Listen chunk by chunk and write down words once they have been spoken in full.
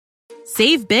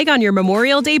Save big on your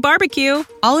Memorial Day barbecue,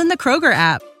 all in the Kroger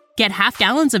app. Get half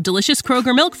gallons of delicious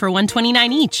Kroger milk for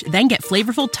 $1.29 each. Then get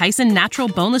flavorful Tyson natural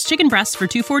boneless chicken breasts for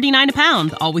 $2.49 a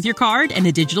pound, all with your card and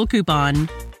a digital coupon.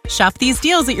 Shop these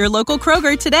deals at your local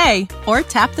Kroger today, or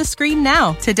tap the screen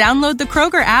now to download the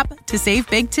Kroger app to save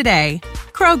big today.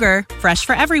 Kroger, fresh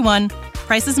for everyone.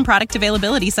 Prices and product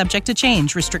availability subject to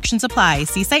change. Restrictions apply.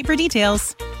 See site for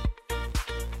details.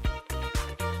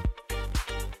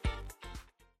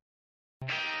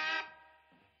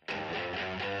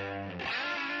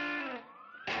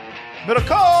 Better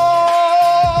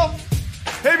call,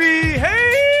 baby,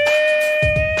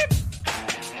 hey!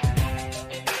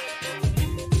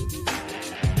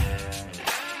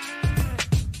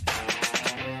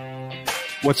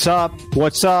 What's up?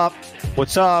 What's up?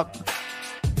 What's up?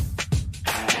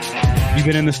 You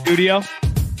been in the studio?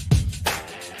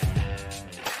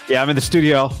 Yeah, I'm in the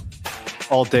studio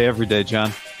all day, every day,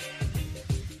 John.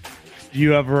 Do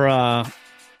you ever,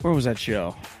 where was that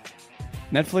show?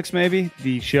 Netflix, maybe?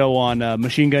 The show on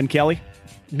Machine Gun Kelly?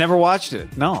 Never watched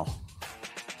it. No.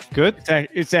 Good?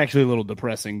 It's actually a little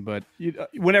depressing, but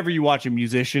whenever you watch a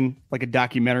musician, like a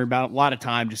documentary about it, a lot of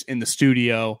time just in the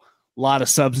studio, a lot of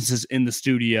substances in the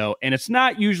studio, and it's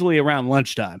not usually around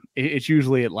lunchtime. It's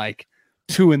usually at like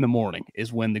 2 a.m.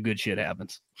 is when the good shit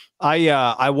happens.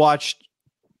 I watched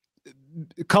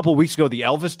a couple weeks ago the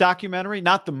Elvis documentary,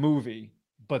 not the movie,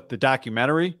 but the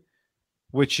documentary,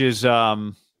 which is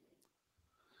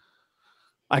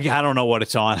I don't know what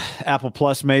it's on. Apple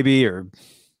Plus maybe, or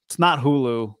it's not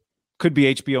Hulu. Could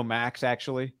be HBO Max,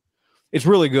 actually. It's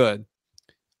really good.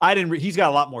 He's got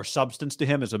a lot more substance to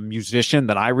him as a musician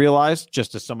than I realized,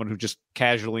 just as someone who just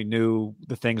casually knew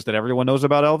the things that everyone knows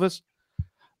about Elvis.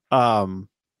 But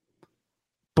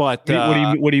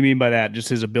what do you mean by that? Just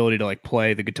his ability to like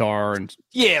play the guitar and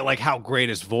like how great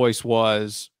his voice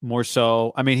was, more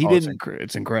so. I mean,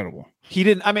 it's incredible. He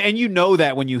didn't. I mean, and you know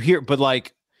that when you hear, but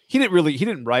like he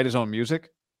didn't write his own music.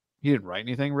 He didn't write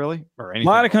anything really or anything.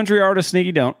 A lot of country artists,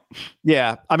 sneaky don't.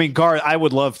 Yeah, I mean Garth.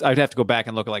 I'd have to go back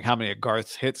and look at like how many of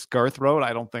Garth's hits Garth wrote.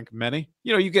 I don't think many.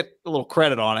 You know, you get a little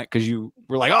credit on it because you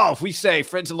were like, oh, if we say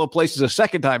Friends in Low Places a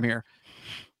second time here,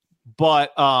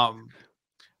 but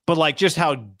like just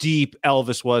how deep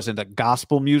Elvis was into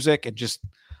gospel music and just,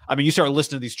 I mean, you start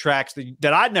listening to these tracks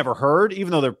that I'd never heard,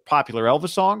 even though they're popular Elvis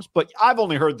songs, but I've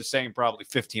only heard the same probably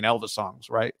 15 Elvis songs,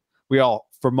 right? I'll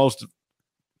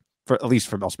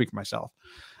speak for myself.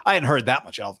 I hadn't heard that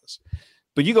much Elvis,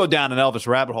 but you go down an Elvis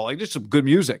rabbit hole, like just some good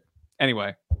music.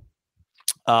 Anyway,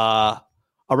 I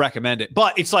recommend it,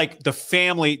 but it's like the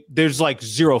family, there's like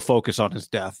zero focus on his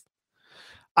death.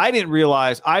 I didn't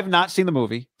realize, I've not seen the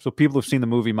movie, so people who've seen the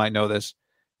movie might know this.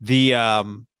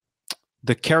 The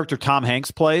character Tom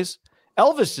Hanks plays,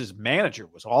 Elvis's manager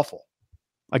was awful.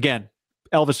 Again,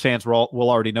 Elvis fans will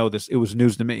already know this. It was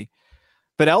news to me.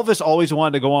 But Elvis always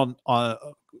wanted to go on a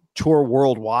tour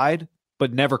worldwide,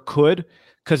 but never could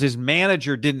because his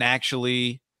manager didn't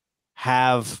actually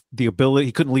have the ability.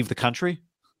 He couldn't leave the country.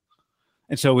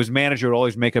 And so his manager would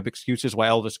always make up excuses why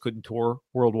Elvis couldn't tour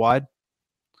worldwide.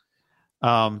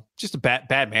 Just a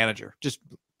bad manager. Just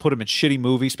put him in shitty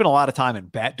movies. Spent a lot of time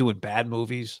in doing bad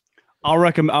movies. I'll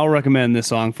recommend this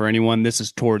song for anyone. This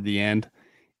is toward the end.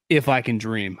 If I Can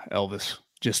Dream, Elvis.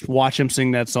 Just watch him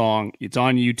sing that song. It's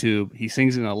on YouTube. He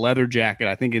sings in a leather jacket,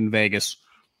 I think in Vegas.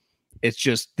 It's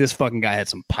just, this fucking guy had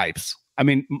some pipes. I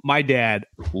mean, my dad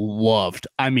idolized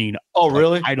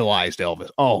Elvis.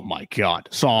 Oh my God.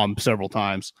 Saw him several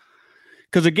times.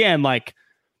 Because again, like,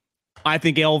 I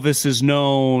think Elvis is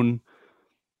known,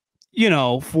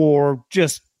 for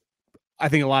just, I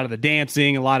think a lot of the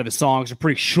dancing, a lot of his songs are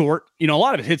pretty short. A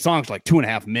lot of his hit songs are like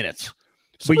 2.5 minutes.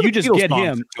 But you just get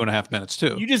him 2.5 minutes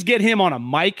too. You just get him on a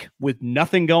mic with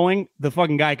nothing going. The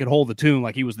fucking guy could hold the tune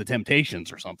like he was the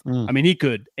Temptations or something. I mean, he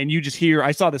could. And you just hear,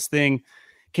 I saw this thing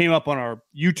came up on our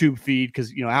YouTube feed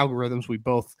because, algorithms, we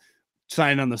both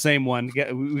signed on the same one.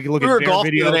 We can look at bear videos.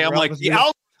 Today, I'm like, the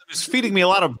algorithm is feeding me a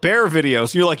lot of bear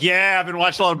videos. You're like, yeah, I've been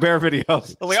watching a lot of bear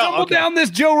videos. I'm like, stumbled down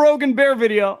this Joe Rogan bear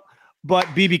video.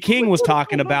 But B.B. King was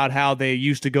talking about how they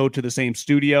used to go to the same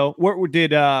studio. Where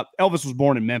did Elvis was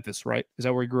born in Memphis, right? Is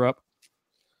that where he grew up?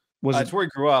 That's where he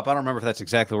grew up. I don't remember if that's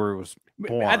exactly where he was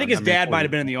born. I think his dad might have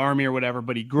been in the army or whatever,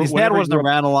 but he grew up. His dad wasn't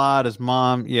around a lot. His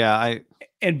mom,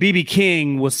 And B.B.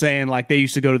 King was saying like they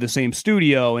used to go to the same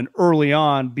studio, and early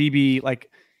on, B.B.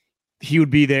 like he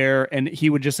would be there and he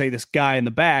would just say this guy in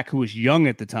the back who was young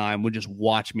at the time would just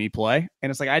watch me play. And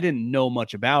it's like, I didn't know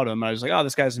much about him. I was like, oh,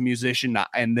 this guy's a musician.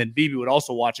 And then BB would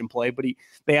also watch him play, but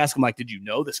they asked him like, did you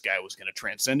know this guy was going to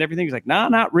transcend everything? He's like, nah,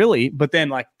 not really. But then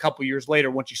like a couple years later,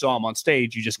 once you saw him on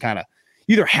stage, you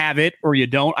you either have it or you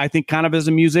don't. I think kind of as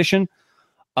a musician,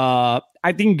 I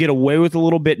think you get away with a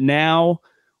little bit now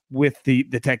with the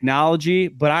technology,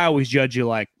 but I always judge you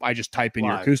like, I just type in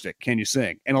your acoustic. Can you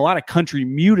sing? And a lot of country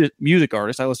music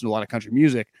artists, I listen to a lot of country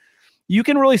music. You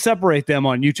can really separate them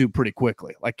on YouTube pretty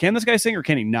quickly. Like, can this guy sing or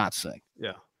can he not sing?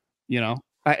 Yeah. You know,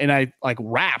 I like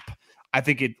rap. I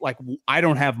think I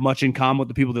don't have much in common with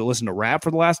the people that listen to rap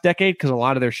for the last decade because a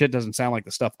lot of their shit doesn't sound like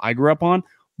the stuff I grew up on.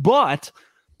 But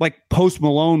like Post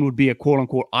Malone would be a quote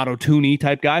unquote auto-tune-y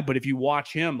type guy. But if you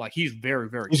watch him, like he's very,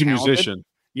 very he's talented. A musician.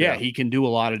 Yeah, he can do a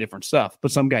lot of different stuff,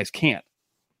 but some guys can't.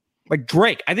 Like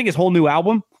Drake, I think his whole new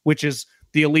album, which is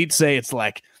the elites say it's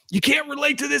like, you can't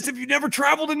relate to this if you've never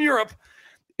traveled in Europe.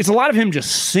 It's a lot of him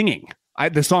just singing.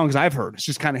 The songs I've heard, it's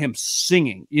just kind of him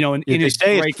singing, you know. And they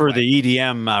say it's for the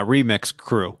EDM remix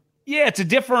crew. Yeah, it's a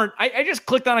different. I just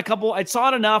clicked on a couple. I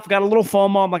saw it enough, got a little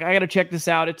FOMO. I'm like, I got to check this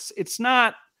out. It's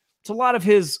not. It's a lot of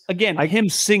his him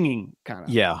singing kind of.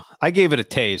 Yeah, I gave it a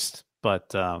taste,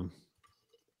 but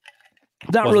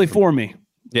not really for me.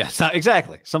 Yeah, it's not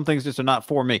exactly. Some things just are not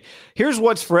for me. Here's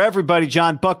what's for everybody,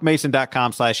 John.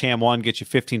 BuckMason.com/ham1 gets you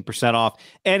 15% off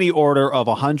any order of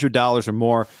 $100 or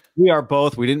more.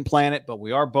 We didn't plan it, but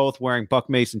we are both wearing Buck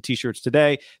Mason t-shirts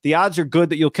today. The odds are good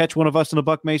that you'll catch one of us in a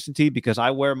Buck Mason tee because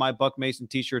I wear my Buck Mason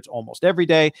t-shirts almost every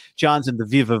day. John's in the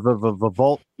Viva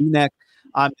Volt V-neck.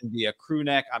 I'm in the crew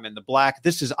neck. I'm in the black.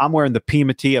 I'm wearing the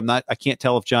Pima tee. I can't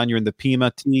tell if John, you're in the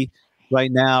Pima tee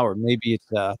right now, or maybe it's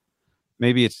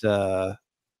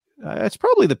it's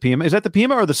probably the Pima. Is that the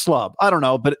Pima or the Slub? I don't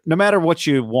know. But no matter what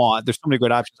you want, there's so many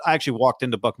great options. I actually walked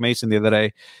into Buck Mason the other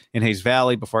day in Hayes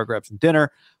Valley before I grabbed some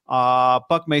dinner.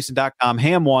 BuckMason.com,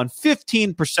 ham1,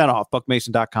 15% off.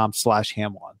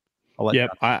 BuckMason.com/ham1.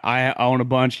 Yep. I own a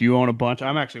bunch. You own a bunch.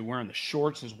 I'm actually wearing the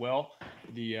shorts as well.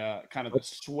 The kind of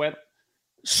the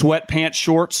sweatpants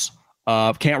shorts.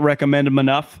 Can't recommend them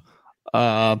enough.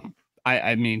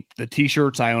 I mean, the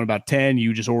t-shirts, I own about 10.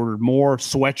 You just ordered more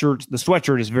sweatshirts. The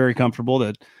sweatshirt is very comfortable.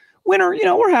 The winter,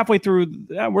 we're halfway through.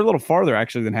 We're a little farther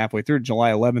actually than halfway through.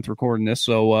 July 11th recording this.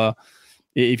 So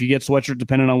if you get sweatshirts,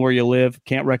 depending on where you live,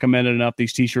 can't recommend it enough.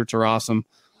 These t-shirts are awesome.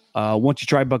 Once you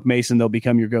try Buck Mason, they'll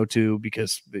become your go-to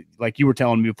because like you were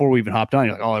telling me before we even hopped on,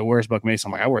 you're like, oh, I wear Buck Mason.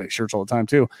 I'm like, I wear these shirts all the time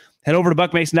too. Head over to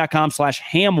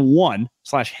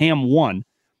BuckMason.com/ham1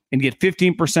 and get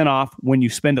 15% off when you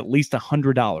spend at least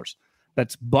 $100.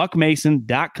 That's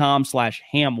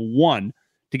BuckMason.com/ham1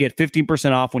 to get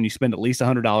 15% off when you spend at least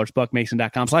 $100.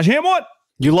 BuckMason.com/ham1.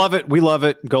 You love it. We love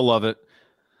it. Go love it.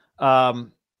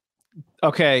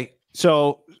 Okay.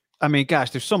 So, I mean, gosh,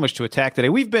 there's so much to attack today.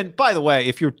 We've been, by the way,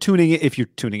 if you're tuning in, if you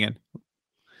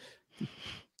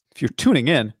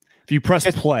press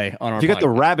play on our if you got the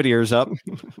rabbit ears up,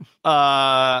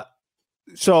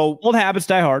 so old habits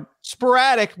die hard.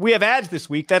 Sporadic. We have ads this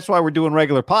week. That's why we're doing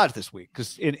regular pods this week.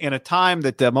 Because in a time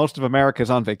that most of America is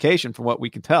on vacation, from what we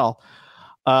can tell,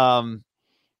 we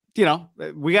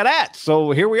got ads.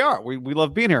 So here we are. We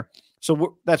love being here.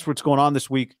 So that's what's going on this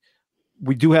week.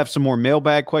 We do have some more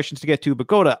mailbag questions to get to, but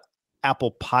go to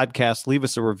Apple Podcasts, leave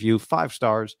us a review, 5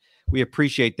 stars. We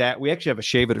appreciate that. We actually have a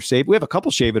Shave It or Save. We have a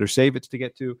couple Shave It or Save It's to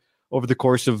get to over the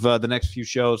course of the next few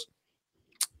shows.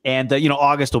 And,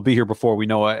 August will be here before we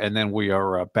know it. And then we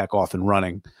are back off and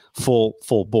running full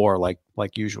bore like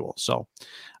usual. So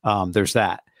there's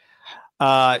that.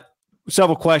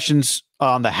 Several questions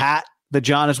on the hat that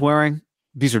John is wearing.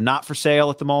 These are not for sale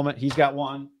at the moment. He's got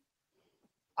one.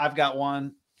 I've got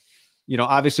one.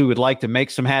 Obviously we'd like to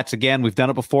make some hats again. We've done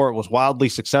it before. It was wildly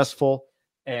successful.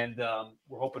 And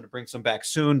we're hoping to bring some back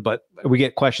soon. But we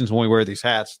get questions when we wear these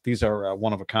hats. These are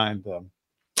one of a kind,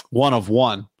 one of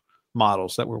one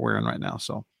models that we're wearing right now.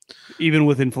 So even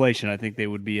with inflation, I think they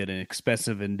would be an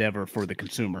expensive endeavor for the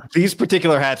consumer. These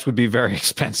particular hats would be very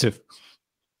expensive.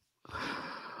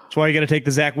 That's why you got to take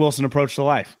the Zach Wilson approach to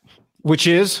life, which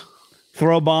is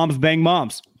throw bombs, bang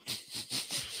moms.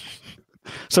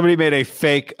 Somebody made a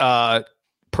fake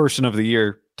Person of the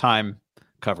Year Time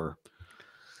cover.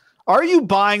 Are you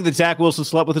buying that Zach Wilson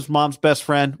slept with his mom's best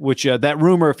friend? Which that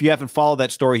rumor, if you haven't followed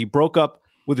that story, he broke up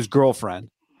with his girlfriend.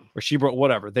 Or she broke,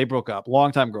 whatever. They broke up.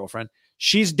 Longtime girlfriend.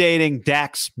 She's dating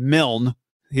Dax Milne.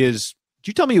 Did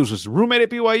you tell me he was his roommate at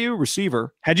BYU?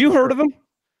 Receiver. Had you heard of him?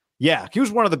 Yeah. He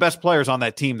was one of the best players on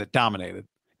that team that dominated.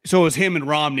 So it was him and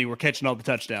Romney were catching all the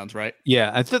touchdowns, right?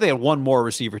 Yeah. I think they had one more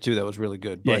receiver, too, that was really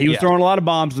good. But, he was throwing a lot of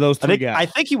bombs to those three guys. I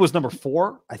think he was number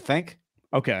 4, I think.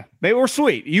 Okay. They were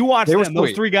sweet. You watched them.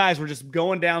 Those 3 guys were just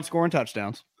going down, scoring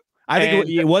touchdowns. I think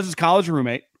it was his college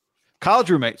roommate. College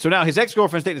roommate. So now his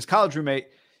ex-girlfriend's dating his college roommate.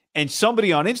 And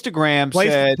somebody on Instagram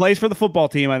plays for the football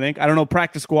team, I think. I don't know,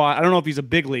 practice squad. I don't know if he's a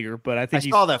big leaguer, but I think I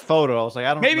saw that photo. I was like,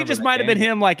 I don't know. Maybe it just might have been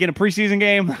him like in a preseason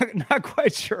game. Not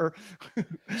quite sure.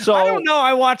 So I don't know.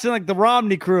 I watched like the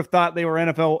Romney crew have thought they were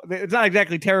NFL. It's not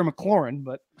exactly Terry McLaurin,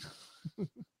 but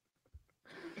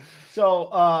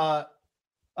so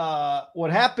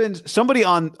what happens? Somebody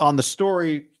on the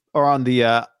story or on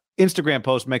the Instagram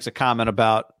post makes a comment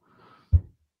about,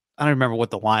 I don't remember what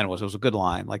the line was. It was a good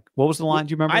line. Like, what was the line?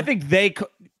 Do you remember? I think there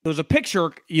was a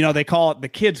picture, they call it, the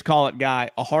kids call it, Guy,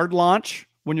 a hard launch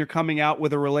when you're coming out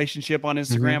with a relationship on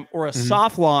Instagram, or a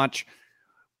soft launch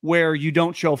where you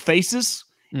don't show faces.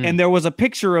 And there was a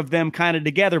picture of them kind of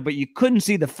together, but you couldn't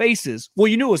see the faces. Well,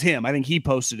 you knew it was him. I think he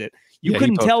posted it. You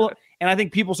couldn't tell it. And I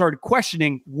think people started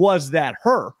questioning, was that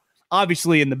her?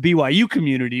 Obviously in the BYU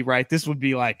community, right? This would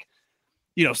be like,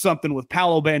 something with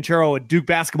Paolo Banchero at Duke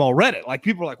Basketball Reddit. Like,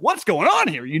 people are like, what's going on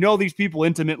here? These people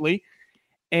intimately.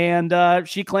 And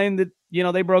she claimed that,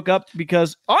 they broke up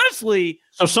because, honestly.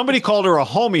 So somebody called her a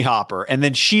homie hopper, and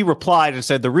then she replied and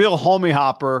said the real homie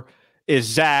hopper is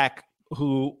Zach,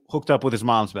 who hooked up with his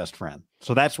mom's best friend.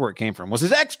 So that's where it came from. Was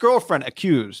his ex-girlfriend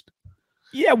accused?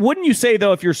 Yeah, wouldn't you say,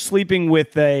 though, if you're sleeping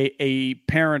with a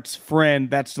parent's friend,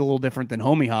 that's a little different than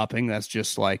homie hopping? That's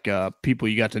just like people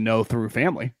you got to know through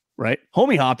family. Right?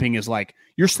 Homie hopping is like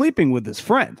you're sleeping with this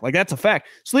friend. Like, that's a fact.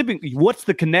 Sleeping. What's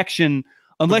the connection?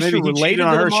 Unless you're related to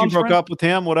her, she broke up with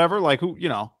him. Whatever. Like, who?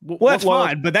 Well, that's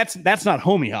fine, but that's not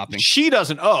homie hopping. She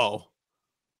doesn't owe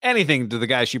anything to the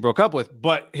guy she broke up with,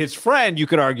 but his friend, you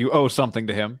could argue, owes something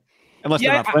to him, unless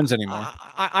they're not friends anymore.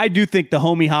 I do think the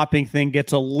homie hopping thing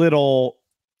gets a little.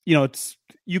 It's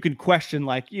you can question,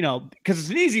 like, because it's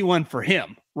an easy one for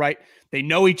him, right? They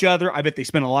know each other. I bet they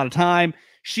spend a lot of time.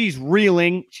 She's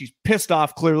reeling. She's pissed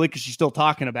off, clearly, because she's still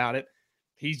talking about it.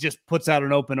 He just puts out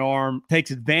an open arm,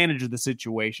 takes advantage of the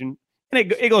situation.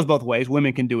 And it goes both ways.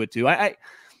 Women can do it too. I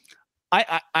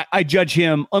judge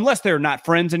him, unless they're not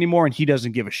friends anymore and he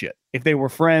doesn't give a shit. If they were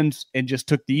friends and just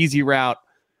took the easy route,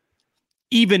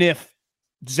 even if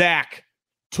Zach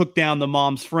took down the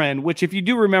mom's friend, which, if you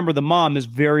do remember, the mom is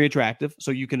very attractive,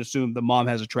 so you can assume the mom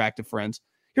has attractive friends.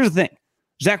 Here's the thing.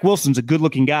 Zach Wilson's a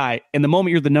good-looking guy, and the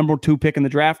moment you're the number 2 pick in the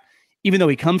draft, even though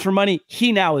he comes from money,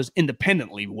 he now is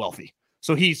independently wealthy.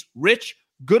 So he's rich,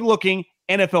 good-looking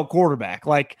NFL quarterback.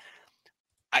 Like,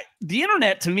 the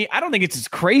internet, to me, I don't think it's as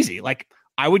crazy. Like,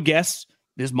 I would guess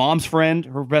his mom's friend,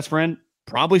 her best friend,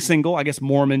 probably single. I guess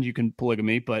Mormon, you can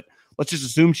polygamy, but let's just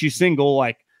assume she's single.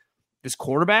 Like, this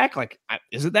quarterback, like,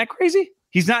 is it that crazy?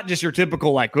 He's not just your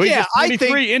typical, like, he's a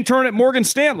 23 intern at Morgan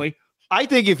Stanley. I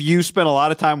think if you spend a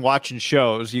lot of time watching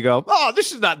shows, you go, oh,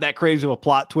 this is not that crazy of a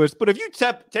plot twist. But if you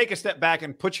take a step back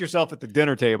and put yourself at the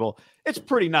dinner table, it's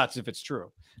pretty nuts if it's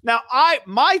true. Now,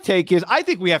 my take is, I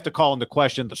think we have to call into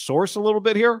question the source a little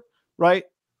bit here, right?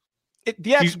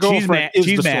 The ex-girlfriend is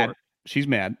the source. She's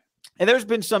mad. And there's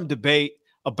been some debate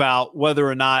about whether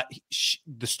or not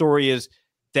the story is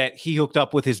that he hooked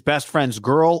up with his best friend's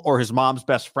girl or his mom's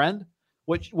best friend.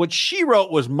 What she wrote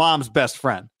was mom's best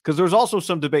friend, because there was also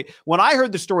some debate. When I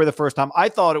heard the story the first time, I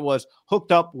thought it was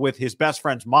hooked up with his best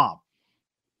friend's mom.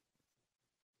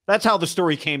 That's how the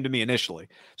story came to me initially.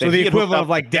 So the equivalent of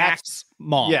like Dak's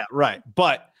mom. Yeah, right.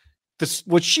 But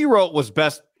what she wrote was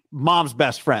mom's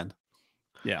best friend.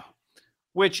 Yeah.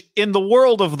 Which, in the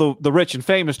world of the rich and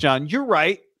famous, John, you're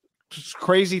right.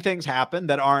 Crazy things happen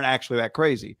that aren't actually that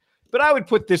crazy. But I would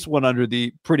put this one under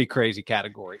the pretty crazy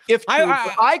category. If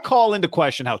I call into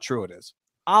question how true it is,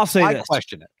 I'll say I this.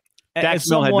 question it. Dax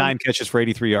Milne had 9 catches for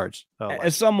 83 yards.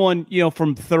 As someone,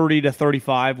 from 30 to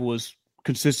 35 was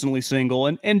consistently single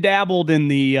and dabbled in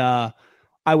the,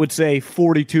 I would say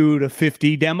 42 to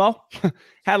 50 demo,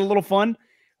 had a little fun.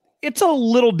 It's a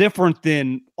little different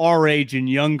than our age and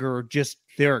younger, just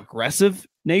their aggressive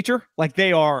nature. Like,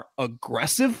 they are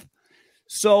aggressive.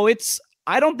 So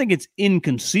I don't think it's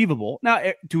inconceivable. Now,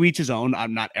 to each his own.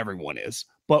 Not everyone is.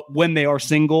 But when they are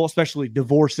single, especially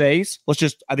divorcees,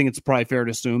 I think it's probably fair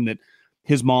to assume that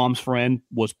his mom's friend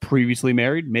was previously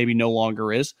married, maybe no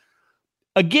longer is.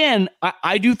 Again,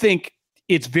 I do think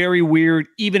it's very weird,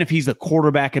 even if he's a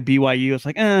quarterback at BYU. It's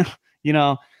like,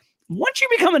 once you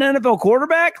become an NFL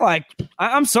quarterback, like,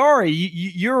 I'm sorry,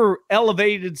 your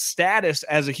elevated status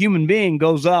as a human being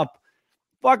goes up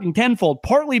fucking tenfold,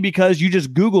 partly because you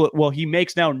just Google it. Well, he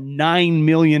makes now $9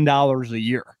 million a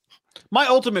year. My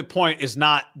ultimate point is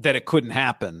not that it couldn't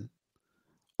happen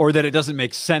or that it doesn't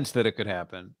make sense that it could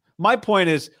happen. My point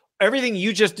is, everything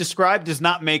you just described does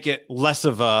not make it less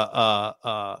of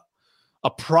a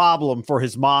problem for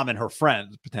his mom and her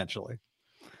friends, potentially.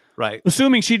 Right.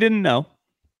 Assuming she didn't know.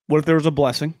 What if there was a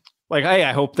blessing? Like, hey,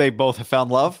 I hope they both have found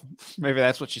love. Maybe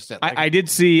that's what she said. Like, I did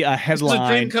see a headline. This is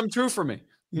a dream come true for me.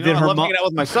 You That know, I her love hanging out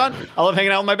with my son. I love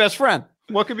hanging out with my best friend.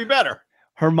 What could be better?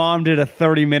 Her mom did a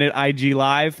 30-minute IG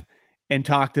live and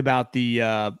talked about the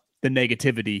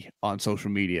negativity on social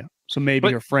media. So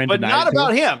maybe her friend, but not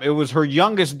about him. It was her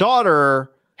youngest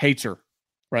daughter hates her,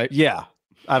 right? Yeah,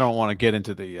 I don't want to get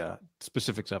into the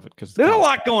specifics of it because there's a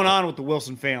lot going on with the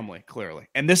Wilson family, clearly.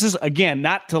 And this is, again,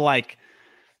 not to like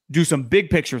do some big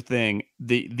picture thing.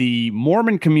 The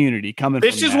Mormon community coming.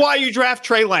 This is why you draft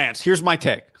Trey Lance. Here's my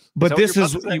take. But this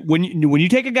is when you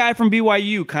take a guy from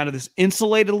BYU, kind of this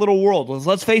insulated little world.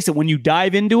 Let's face it, when you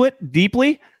dive into it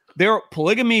deeply,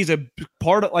 polygamy is a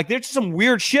part of, like, there's some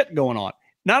weird shit going on.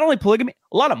 Not only polygamy,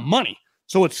 a lot of money.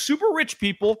 So it's super rich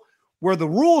people where the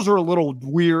rules are a little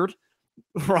weird,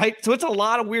 right? So it's a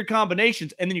lot of weird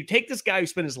combinations. And then you take this guy who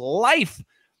spent his life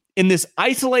in this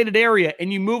isolated area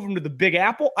and you move him to the Big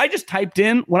Apple. I just typed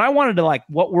in when I wanted to, like,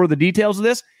 what were the details of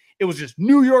this? It was just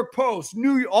New York Post,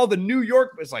 all the New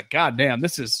York. It's like, God damn,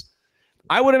 this is,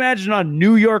 I would imagine on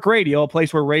New York radio, a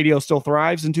place where radio still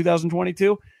thrives in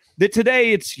 2022, that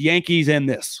today it's Yankees and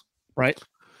this, right?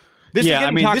 This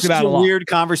is a weird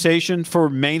conversation for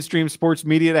mainstream sports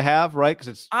media to have, right? Because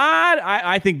it's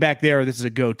I think back there, this is a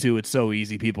go-to. It's so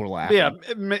easy. People are laughing. Yeah,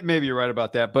 maybe you're right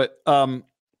about that. But,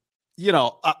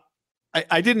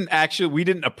 I didn't actually, we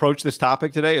didn't approach this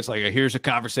topic today. It's like, here's a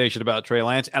conversation about Trey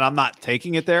Lance, and I'm not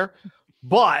taking it there.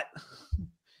 But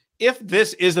if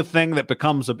this is a thing that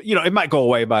becomes it might go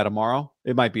away by tomorrow.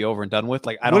 It might be over and done with.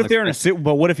 Like, I don't know. What if they're in a suit?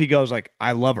 But what if he goes like,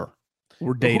 I love her,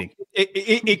 we're dating?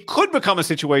 It could become a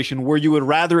situation where you would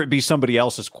rather it be somebody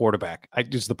else's quarterback.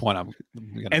 Is the point I'm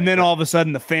gonna and then all of a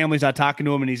sudden the family's not talking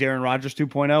to him and he's Aaron Rodgers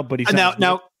 2.0, but he's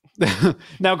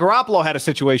now Garoppolo had a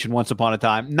situation once upon a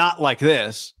time, not like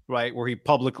this, right? Where he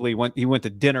publicly went to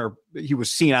dinner. He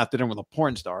was seen out to dinner with a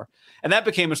porn star, and that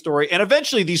became a story. And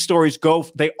eventually these stories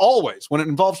when it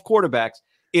involves quarterbacks,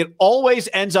 it always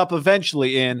ends up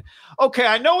eventually in, okay,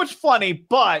 I know it's funny,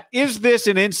 but is this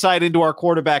an insight into our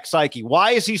quarterback psyche?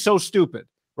 Why is he so stupid?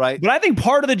 Right. But I think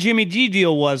part of the Jimmy G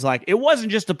deal was like, it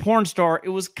wasn't just a porn star. It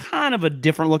was kind of a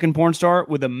different looking porn star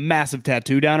with a massive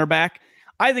tattoo down her back.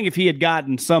 I think if he had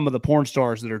gotten some of the porn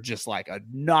stars that are just like a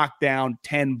knockdown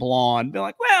 10 blonde, they're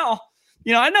like, well,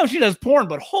 I know she does porn,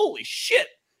 but holy shit,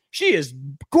 she is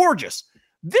gorgeous.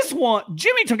 This one,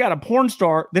 Jimmy took out a porn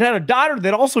star that had a daughter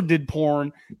that also did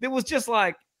porn. That was just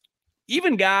like,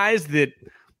 even guys that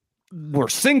were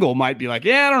single might be like,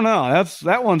 yeah, I don't know.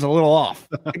 That one's a little off.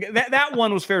 that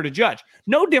one was fair to judge.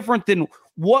 No different than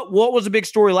what was a big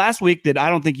story last week that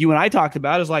I don't think you and I talked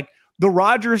about is like the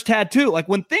Rodgers tattoo. Like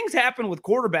when things happen with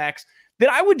quarterbacks that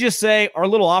I would just say are a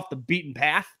little off the beaten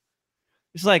path.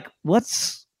 It's like,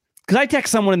 because I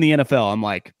text someone in the NFL. I'm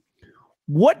like,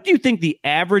 what do you think the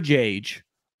average age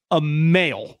a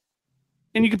male,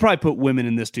 and you could probably put women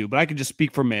in this too, but I could just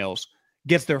speak for males,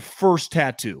 gets their first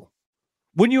tattoo?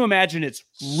 Wouldn't you imagine it's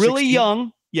really 60?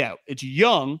 Young? Yeah, it's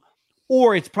young,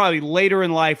 or it's probably later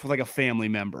in life with like a family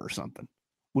member or something,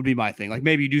 would be my thing. Like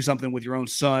maybe you do something with your own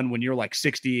son when you're like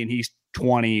 60 and he's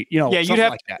 20, Yeah, you'd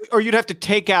have, like that. Or you'd have to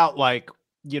take out like,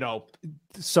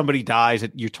 somebody dies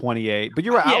at you're 28. But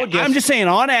you're right. Yeah, I'm just saying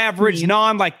on average,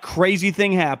 like crazy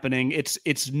thing happening.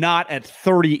 It's not at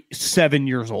 37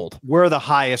 years old. Where are the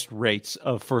highest rates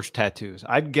of first tattoos?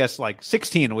 I'd guess like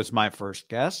 16 was my first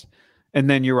guess. And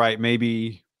then you're right,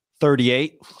 maybe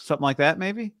 38, something like that,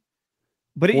 maybe.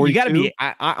 But you got to be,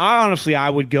 I honestly, I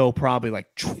would go probably like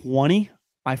 20,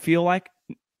 I feel like.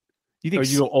 You think? Are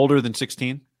you older than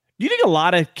 16? Do you think a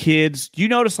lot of kids, do you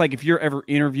notice like if you're ever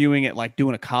interviewing at like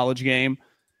doing a college game,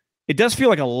 it does feel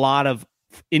like a lot of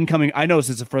incoming, I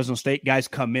noticed it's at Fresno State, guys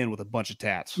come in with a bunch of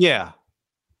tats. Yeah.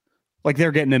 Like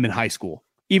they're getting them in high school.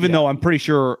 Even though I'm pretty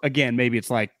sure, again, maybe it's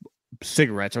like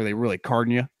cigarettes. Are they really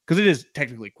carding you? Because it is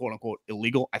technically quote unquote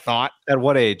illegal, I thought. At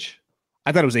what age?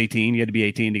 I thought it was 18. You had to be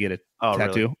 18 to get a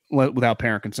tattoo without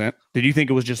parent consent. Did you think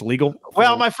it was just legal?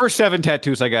 Well, my first 7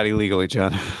 tattoos I got illegally,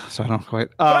 John. So I don't quite.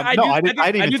 I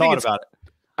didn't even thought about it.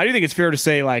 I do think it's fair to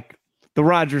say, like, the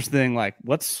Rodgers thing, like,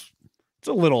 it's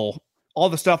a little, all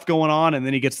the stuff going on, and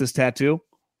then he gets this tattoo.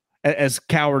 As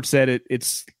Coward said,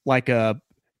 it's like a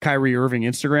Kyrie Irving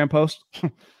Instagram post.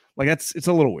 Like, it's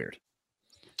a little weird.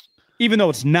 Even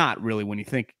though it's not really when you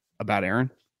think about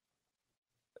Aaron.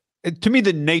 To me,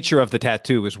 the nature of the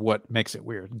tattoo is what makes it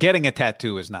weird. Getting a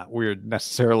tattoo is not weird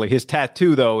necessarily. His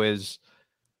tattoo, though, is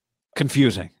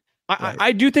confusing.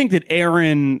 I do think that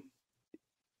Aaron,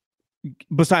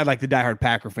 beside like the diehard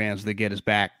Packer fans that get his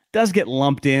back, does get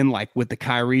lumped in like with the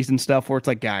Kyries and stuff where it's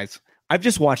like, guys, I've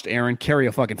just watched Aaron carry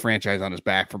a fucking franchise on his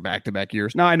back for back-to-back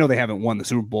years. Now, I know they haven't won the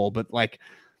Super Bowl, but like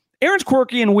Aaron's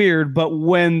quirky and weird, but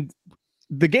when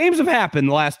the games have happened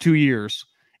the last 2 years,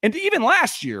 and even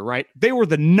last year, right, they were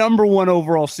the number 1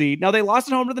 overall seed. Now, they lost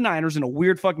at home to the Niners in a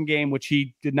weird fucking game, which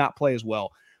he did not play as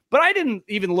well. But I didn't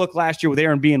even look last year with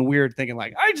Aaron being weird, thinking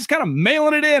like, I just kind of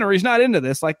mailing it in or he's not into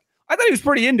this. Like, I thought he was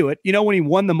pretty into it, when he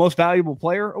won the most valuable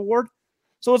player award.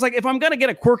 So it's like, if I'm going to get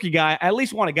a quirky guy, I at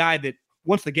least want a guy that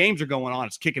once the games are going on,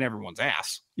 it's kicking everyone's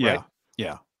ass. Right?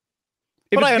 Yeah.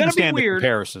 If but it's I gonna understand be the weird,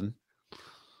 comparison.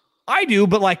 I do,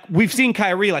 but like we've seen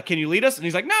Kyrie, like, can you lead us? And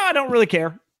he's like, no, I don't really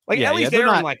care. Like at least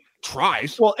Aaron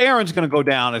tries. Well, Aaron's going to go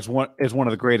down as one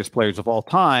of the greatest players of all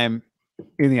time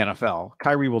in the NFL.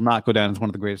 Kyrie will not go down as one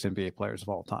of the greatest NBA players of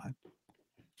all time.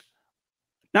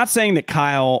 Not saying that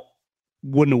Kyle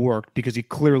wouldn't have worked because he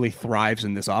clearly thrives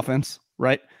in this offense,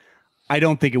 right? I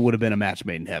don't think it would have been a match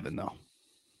made in heaven, though.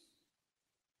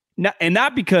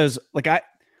 Not because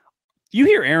you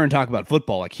hear Aaron talk about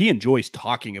football, like he enjoys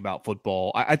talking about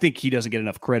football. I think he doesn't get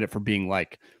enough credit for being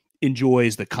like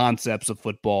enjoys the concepts of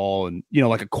football and,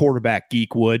 like a quarterback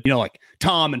geek would, like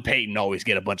Tom and Peyton always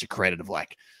get a bunch of credit of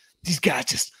like, these guys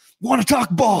just want to talk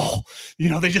ball.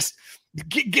 They just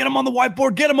get them on the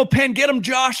whiteboard, get them a pen, get them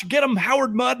Josh, get them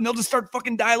Howard Mudd, and they'll just start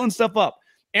fucking dialing stuff up.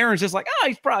 Aaron's just like,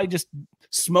 he's probably just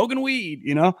smoking weed,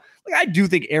 Like I do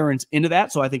think Aaron's into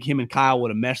that. So I think him and Kyle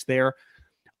would have meshed there.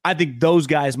 I think those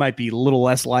guys might be a little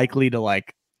less likely to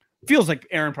feels like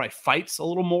Aaron probably fights a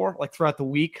little more like throughout the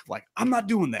week. Like, I'm not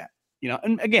doing that,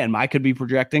 and again, I could be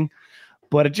projecting,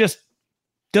 but it just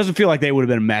doesn't feel like they would have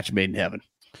been a match made in heaven.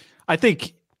 I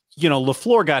think,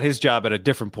 LaFleur got his job at a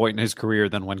different point in his career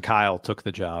than when Kyle took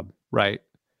the job, right?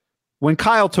 When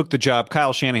Kyle took the job,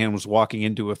 Kyle Shanahan was walking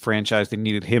into a franchise that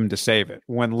needed him to save it.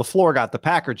 When LaFleur got the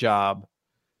Packer job,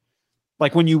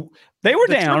 they were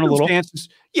down a little.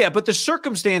 Yeah, but the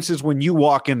circumstances when you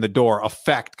walk in the door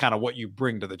affect kind of what you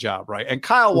bring to the job, right? And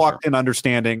Kyle walked in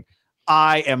understanding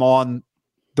I am on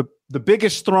the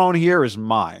biggest throne here is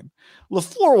mine.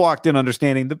 LaFleur walked in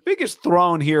understanding the biggest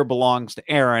throne here belongs to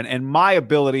Aaron, and my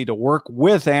ability to work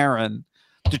with Aaron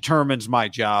determines my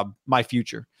job, my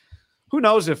future. Who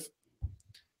knows if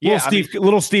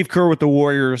little Steve Kerr with the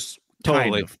Warriors,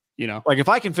 totally. Kind of, like if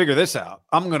I can figure this out,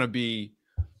 I'm going to be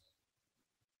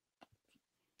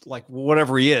like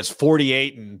whatever he is,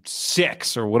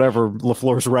 48-6 or whatever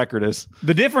LaFleur's record is.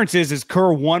 The difference is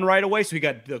Kerr won right away, so he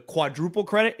got the quadruple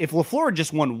credit. If LaFleur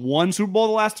just won one Super Bowl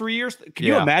the last 3 years, can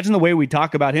you imagine the way we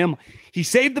talk about him? He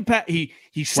saved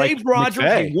he saved Rodgers.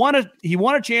 McVay. He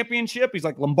won a championship. He's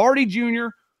like Lombardi Jr.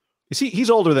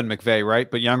 He's older than McVay, right?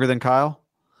 But younger than Kyle?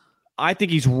 I think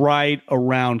he's right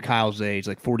around Kyle's age,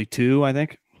 like 42, I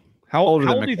think. How old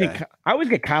do you think? I always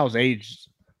get Kyle's age.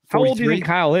 How 43? Old do you think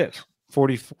Kyle is?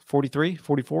 40, 43,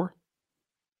 44,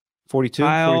 42,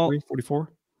 Kyle, 43,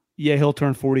 44. Yeah, he'll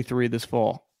turn 43 this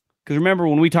fall. Because remember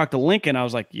when we talked to Lincoln, I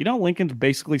was like, Lincoln's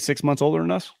basically 6 months older than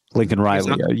us. Lincoln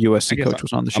Riley, a USC coach,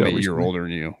 was on the show. I'm a year older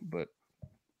than you, but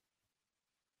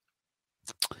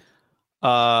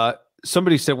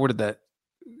somebody said, "Where did that?"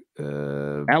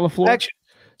 LaFleur. Actually,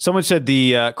 someone said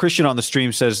the Christian on the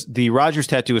stream says the Rodgers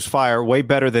tattoo is fire, way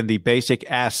better than the basic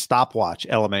ass stopwatch.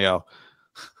 LMAO.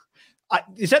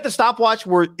 Is that the stopwatch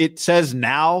where it says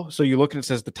now? So you look and it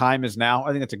says the time is now.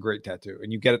 I think that's a great tattoo.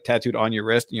 And you get it tattooed on your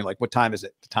wrist and you're like, what time is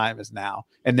it? The time is now.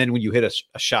 And then when you hit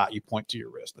a shot, you point to your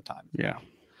wrist. The time. Yeah.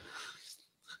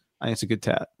 I think it's a good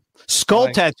tat. Skull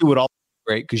tattoo would also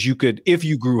be great because you could, if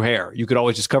you grew hair, you could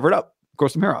always just cover it up, grow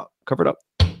some hair out, cover it up.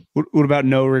 What about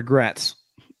no regrets?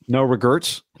 No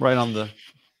regrets right on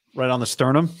the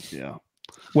sternum. Yeah.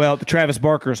 Well, the Travis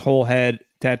Barker's whole head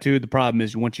tattooed. The problem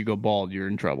is once you go bald, you're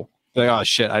in trouble. Like, oh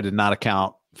shit! I did not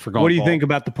account for going. What do you bald. think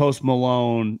about the Post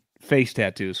Malone face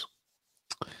tattoos?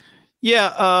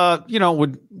 Yeah,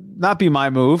 would not be my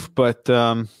move, but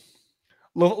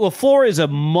LaFleur is a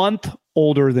month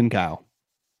older than Kyle.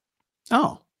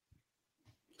 Oh,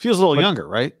 feels a little younger,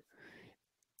 right?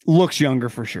 Looks younger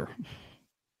for sure.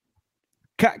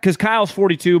 Because Kyle's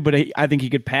 42, but I think he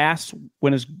could pass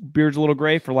when his beard's a little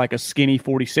gray for like a skinny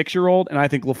 46-year-old, and I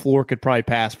think LaFleur could probably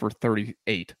pass for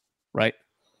 38, right?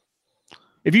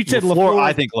 If you said LaFleur,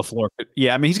 I think LaFleur could.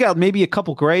 Yeah, I mean, he's got maybe a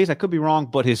couple grays. I could be wrong,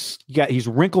 but he's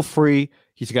wrinkle free.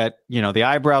 He's got the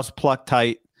eyebrows plucked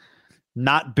tight,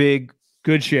 not big,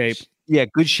 good shape. Yeah,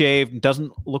 good shave.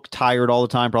 Doesn't look tired all the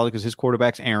time, probably because his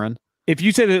quarterback's Aaron. If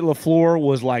you said that LaFleur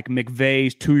was like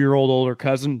McVay's 2-year-old older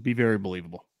cousin, be very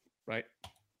believable, right?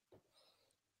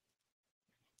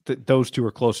 Those two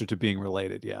are closer to being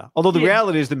related. Yeah. Although the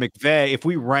reality is that McVay, if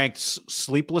we ranked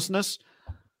sleeplessness,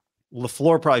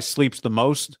 LaFleur probably sleeps the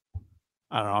most.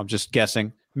 I don't know. I'm just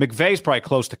guessing. McVay's probably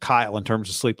close to Kyle in terms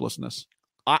of sleeplessness.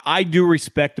 I do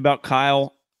respect about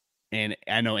Kyle and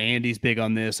I know Andy's big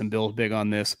on this and Bill's big on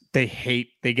this. They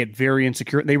get very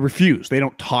insecure. They refuse. They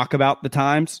don't talk about the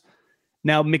times.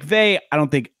 Now, McVay, I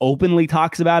don't think openly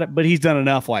talks about it, but he's done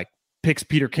enough, like picks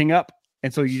Peter King up.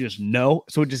 And so you just know.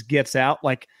 So it just gets out.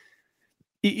 Like,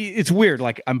 it's weird.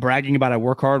 Like, I'm bragging about I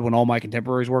work hard when all my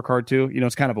contemporaries work hard too. You know,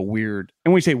 it's kind of a weird.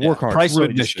 And when we say work hard, price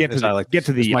really of just admission, get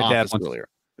to the my dad office earlier.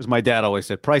 As my dad always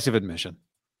said, price of admission.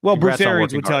 Well, Congrats Bruce on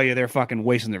Arians working would hard. tell you they're fucking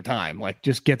wasting their time. Like,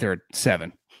 just get there at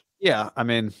 7. Yeah, I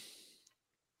mean,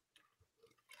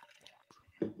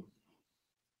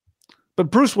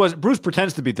 but Bruce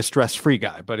pretends to be the stress-free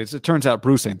guy, but it turns out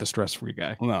Bruce ain't the stress-free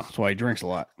guy. Well, no, that's why he drinks a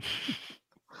lot.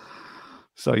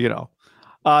 So, you know,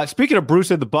 speaking of Bruce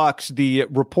and the Bucks, the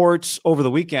reports over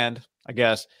the weekend, I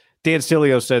guess, Dan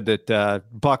Sileo said that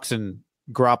Bucks and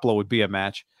Garoppolo would be a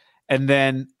match. And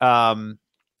then Tom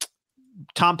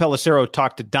Pelissero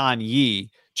talked to Don Yee,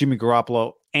 Jimmy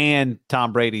Garoppolo, and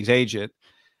Tom Brady's agent.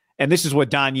 And this is what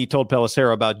Don Yee told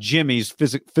Pelissero about Jimmy's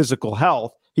physical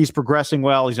health. He's progressing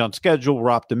well. He's on schedule.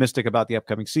 We're optimistic about the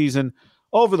upcoming season.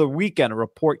 Over the weekend, a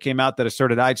report came out that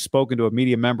asserted I'd spoken to a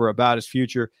media member about his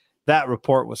future. That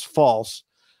report was false.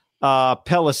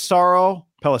 Pelissero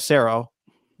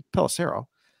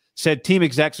said team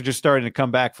execs are just starting to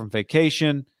come back from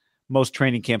vacation. Most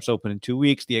training camps open in 2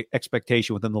 weeks. The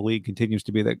expectation within the league continues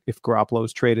to be that if Garoppolo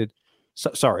is traded,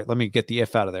 sorry, let me get the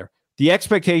if out of there. The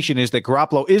expectation is that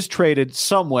Garoppolo is traded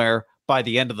somewhere by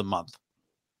the end of the month.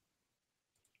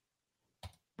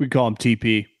 We call him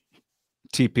TP.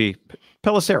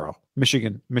 Pelissero,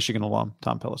 Michigan alum,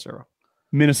 Tom Pelissero.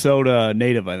 Minnesota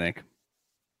native, I think.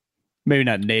 Maybe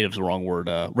not native's the wrong word.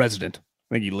 Resident.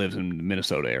 I think he lives in the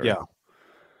Minnesota area. Yeah.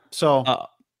 So,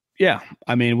 yeah.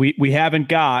 I mean, we haven't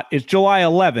got. It's July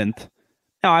 11th.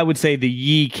 Now, I would say the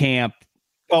Yee camp.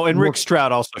 Oh, and Rick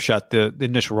Stroud also shut the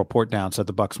initial report down. Said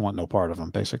the Bucks want no part of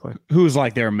him. Basically, who's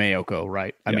like their Mayoko,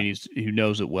 right? I mean, he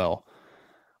knows it well.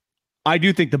 I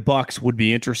do think the Bucks would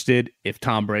be interested if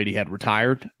Tom Brady had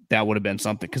retired. That would have been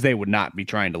something because they would not be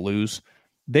trying to lose.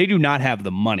 They do not have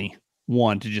the money,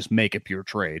 one, to just make a pure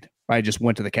trade. I just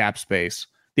went to the cap space.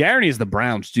 The irony is the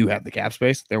Browns do have the cap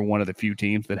space. They're one of the few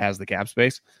teams that has the cap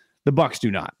space. The Bucks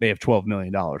do not. They have $12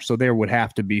 million. So there would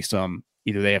have to be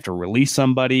either they have to release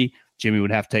somebody. Jimmy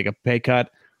would have to take a pay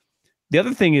cut. The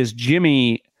other thing is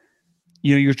Jimmy,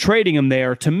 you're trading him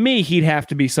there. To me, he'd have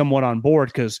to be somewhat on board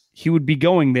because he would be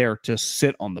going there to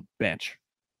sit on the bench.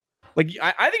 Like,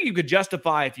 I think you could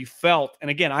justify if you felt, and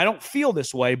again, I don't feel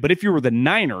this way, but if you were the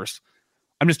Niners,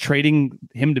 I'm just trading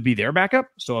him to be their backup.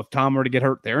 So if Tom were to get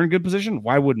hurt, they're in good position.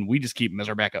 Why wouldn't we just keep him as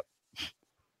our backup?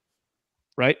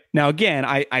 Right? Now, again,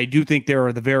 I do think there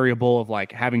are the variable of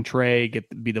like having Trey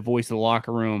be the voice of the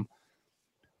locker room.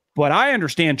 But I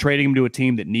understand trading him to a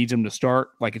team that needs him to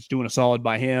start, like it's doing a solid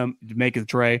by him to make it the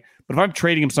Trey. But if I'm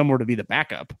trading him somewhere to be the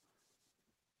backup,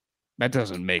 that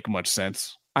doesn't make much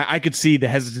sense. I could see the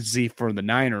hesitancy for the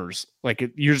Niners. Like,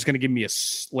 you're just going to give me a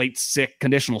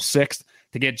conditional sixth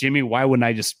to get Jimmy. Why wouldn't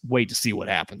I just wait to see what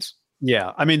happens?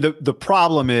 Yeah. I mean, the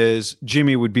problem is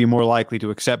Jimmy would be more likely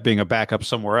to accept being a backup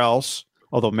somewhere else,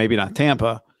 although maybe not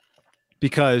Tampa,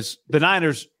 because the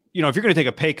Niners, if you're going to take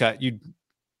a pay cut,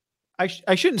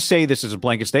 I shouldn't say this as a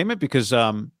blanket statement because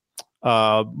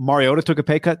Mariota took a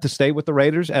pay cut to stay with the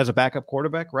Raiders as a backup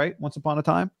quarterback, right? Once upon a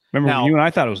time. Remember, you and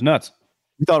I thought it was nuts.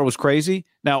 You thought it was crazy.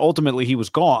 Now, ultimately, he was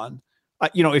gone.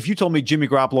 If you told me Jimmy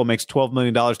Garoppolo makes $12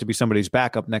 million to be somebody's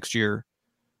backup next year,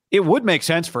 it would make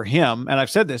sense for him, and I've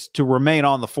said this, to remain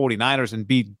on the 49ers and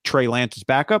be Trey Lance's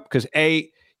backup because A,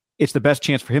 it's the best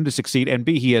chance for him to succeed, and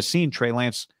B, he has seen Trey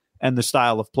Lance and the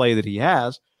style of play that he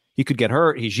has. He could get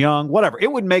hurt. He's young, whatever.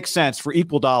 It would make sense for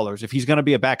equal dollars if he's going to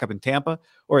be a backup in Tampa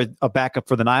or a backup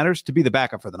for the Niners to be the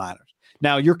backup for the Niners.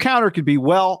 Now, your counter could be,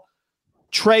 well,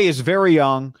 Trey is very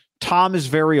young. Tom is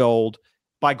very old.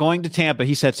 By going to Tampa,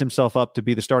 he sets himself up to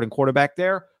be the starting quarterback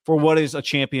there for what is a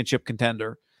championship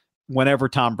contender whenever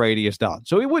Tom Brady is done.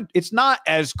 So it's not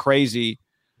as crazy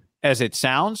as it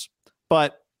sounds,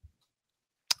 but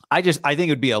I think it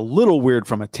would be a little weird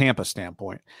from a Tampa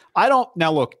standpoint.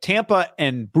 Now look, Tampa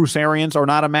and Bruce Arians are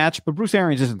not a match, but Bruce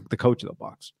Arians isn't the coach of the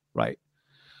Bucs, right?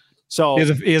 So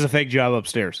he has a fake job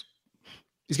upstairs.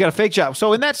 He's got a fake job.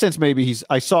 So in that sense, maybe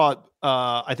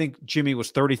I think Jimmy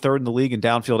was 33rd in the league in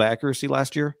downfield accuracy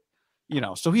last year.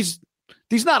 So he's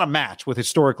not a match with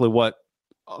historically what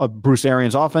a Bruce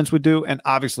Arians offense would do, and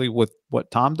obviously with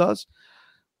what Tom does.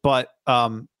 But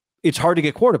it's hard to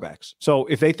get quarterbacks. So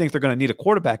if they think they're going to need a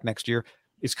quarterback next year,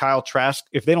 is Kyle Trask?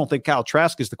 If they don't think Kyle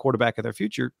Trask is the quarterback of their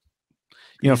future,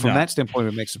 from that standpoint,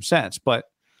 it makes some sense. But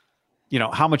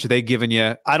how much are they giving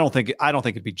you? I don't think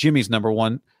it'd be Jimmy's number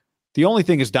one. The only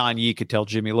thing is Don Yee could tell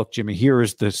Jimmy, look, Jimmy, here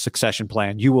is the succession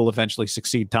plan. You will eventually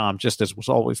succeed Tom, just as was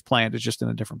always planned. It's just in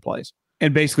a different place.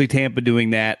 And basically Tampa doing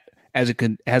that as a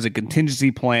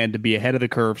contingency plan to be ahead of the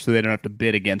curve so they don't have to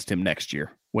bid against him next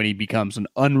year when he becomes an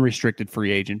unrestricted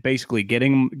free agent, basically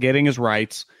getting his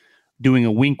rights, doing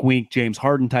a wink James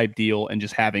Harden type deal, and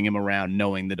just having him around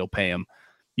knowing that they'll pay him,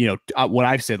 what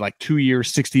I've said, like 2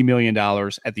 years, $60 million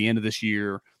at the end of this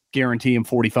year, guarantee him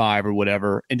 45 or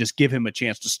whatever, and just give him a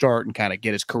chance to start and kind of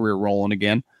get his career rolling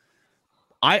again.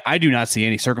 I do not see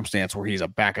any circumstance where he's a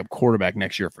backup quarterback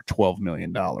next year for $12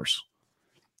 million.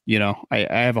 I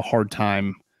have a hard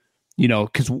time,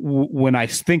 because when I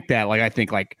think that, like, I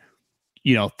think like,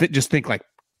 just think like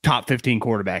top 15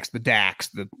 quarterbacks, the Daks,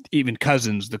 the even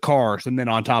Cousins, the Carrs, and then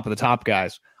on top of the top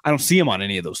guys. I don't see him on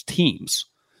any of those teams.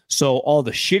 So all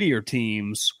the shittier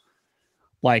teams,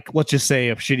 like, let's just say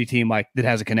a shitty team like that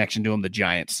has a connection to him, the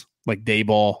Giants, like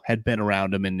Dayball had been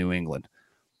around him in New England.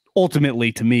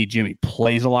 Ultimately, to me, Jimmy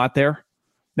plays a lot there.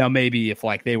 Now, maybe if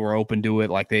like they were open to it,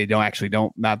 like they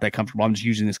not that comfortable. I'm just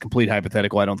using this complete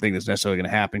hypothetical. I don't think that's necessarily going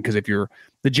to happen, because if you're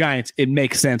the Giants, it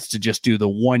makes sense to just do the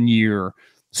 1 year,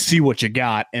 see what you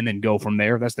got, and then go from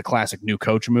there. That's the classic new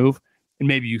coach move. And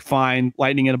maybe you find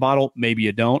lightning in a bottle, maybe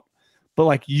you don't. But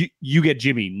like you get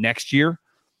Jimmy next year.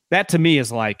 That to me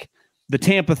is like the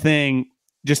Tampa thing.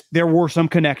 Just there were some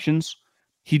connections.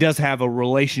 He does have a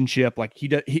relationship. Like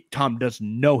Tom does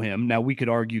know him. Now we could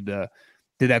argue did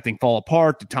that thing fall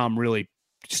apart? Did Tom really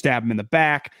stab him in the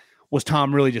back? Was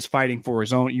Tom really just fighting for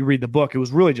his own? You read the book, it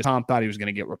was really just Tom thought he was going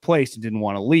to get replaced and didn't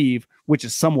want to leave, which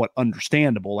is somewhat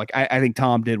understandable. Like I think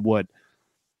Tom did what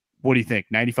do you think?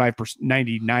 95%,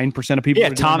 99% of people? Yeah,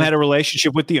 Tom had a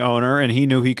relationship with the owner, and he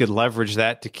knew he could leverage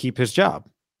that to keep his job.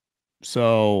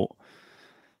 So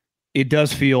it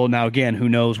does feel, now again, who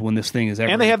knows when this thing is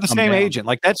ever. And they have the same agent.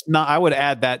 Like that's not, I would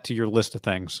add that to your list of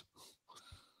things.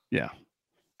 Yeah.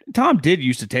 Tom did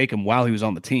used to take him while he was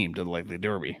on the team to the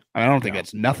Derby. I don't think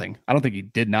that's nothing. I don't think he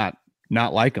did not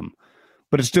like him.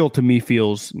 But it still, to me,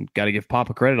 feels, got to give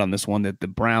Papa credit on this one, that the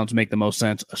Browns make the most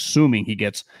sense, assuming he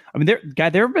gets. I mean, there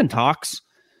have been talks.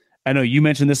 I know you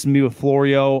mentioned this to me with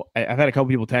Florio. I've had a couple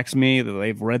people text me that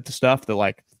they've read the stuff that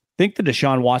like think that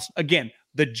Deshaun Watson, again,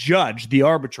 the judge, the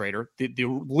arbitrator, the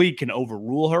league can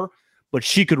overrule her, but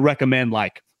she could recommend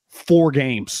like 4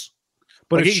 games.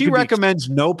 But like if she recommends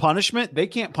no punishment, they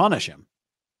can't punish him.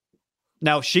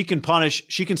 Now she can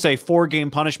say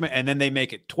 4-game punishment and then they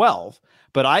make it 12.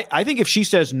 But I think if she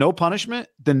says no punishment,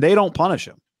 then they don't punish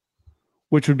him.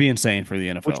 Which would be insane for the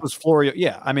NFL. Which was Florio.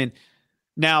 Yeah. I mean,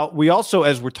 now we also,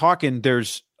 as we're talking,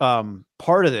 there's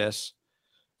part of this.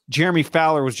 Jeremy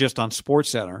Fowler was just on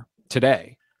SportsCenter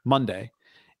today, Monday,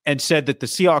 and said that the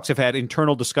Seahawks have had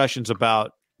internal discussions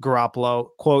about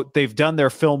Garoppolo. Quote, they've done their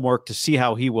film work to see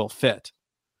how he will fit.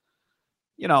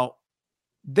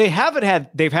 They've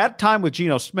had time with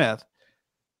Geno Smith.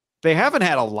 They haven't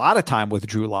had a lot of time with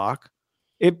Drew Lock.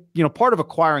 Part of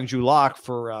acquiring Drew Lock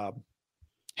for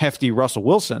hefty Russell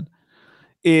Wilson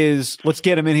is let's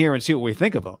get him in here and see what we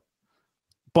think of him.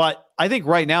 But I think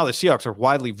right now the Seahawks are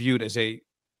widely viewed as a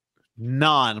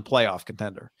non-playoff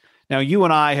contender. Now, you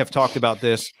and I have talked about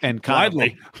this and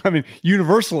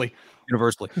universally.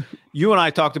 You and I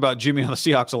talked about Jimmy on the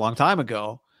Seahawks a long time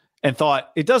ago and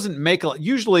thought it doesn't make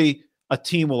usually a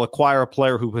team will acquire a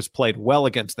player who has played well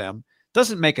against them.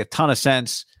 Doesn't make a ton of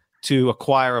sense to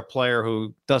acquire a player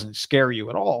who doesn't scare you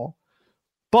at all.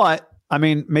 But I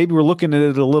mean, maybe we're looking at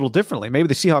it a little differently. Maybe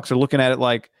the Seahawks are looking at it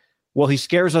like, well, he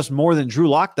scares us more than Drew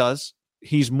Lock does.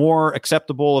 He's more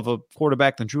acceptable of a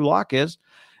quarterback than Drew Lock is.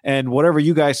 And whatever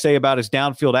you guys say about his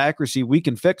downfield accuracy, we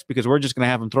can fix because we're just going to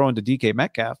have him throw into DK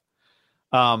Metcalf.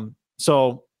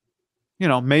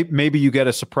 Maybe you get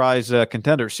a surprise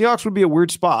contender. Seahawks would be a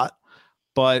weird spot,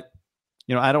 but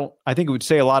I think it would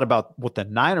say a lot about what the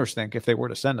Niners think if they were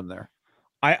to send him there.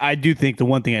 I do think the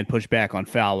one thing I'd push back on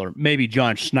Fowler, maybe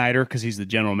John Schneider, because he's the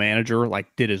general manager, like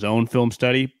did his own film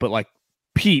study, but like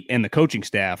Pete and the coaching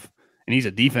staff, and he's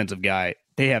a defensive guy,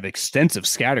 they have extensive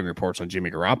scouting reports on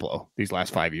Jimmy Garoppolo these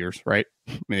last 5 years, right?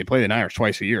 I mean, they play the Niners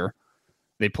twice a year.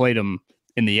 They played him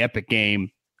in the epic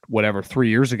game, 3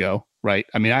 years ago, right?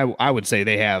 I mean, I would say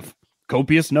they have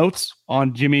copious notes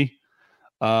on Jimmy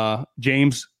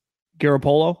James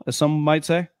Garoppolo, as some might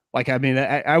say. Like, I mean,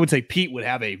 I would say Pete would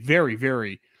have a very,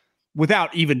 very,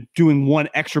 without even doing one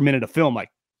extra minute of film, like,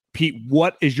 Pete,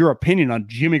 what is your opinion on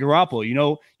Jimmy Garoppolo?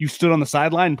 You stood on the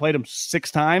sideline and played him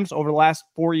 6 times over the last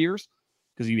 4 years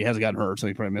because he hasn't gotten hurt, so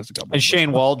he probably missed a couple. And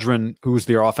Shane Waldron, who was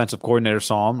their offensive coordinator,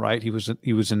 saw him, right? He was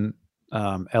in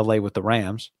L.A. with the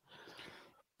Rams.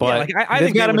 But I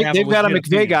think they've got a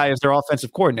McVay guy as their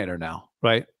offensive coordinator now,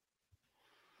 right?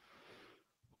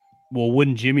 Well,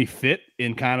 wouldn't Jimmy fit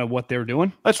in kind of what they're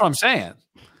doing? That's what I'm saying.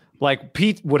 Like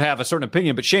Pete would have a certain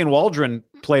opinion, but Shane Waldron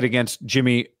played against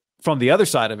Jimmy from the other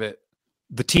side of it,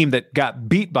 the team that got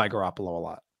beat by Garoppolo a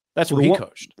lot. That's what he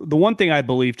coached. The one thing I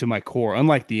believe to my core,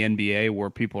 unlike the NBA where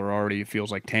people are already, it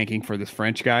feels like tanking for this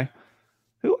French guy,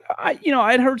 who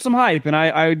I'd heard some hype and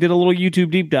I did a little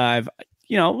YouTube deep dive.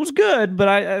 It was good, but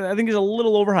I think he's a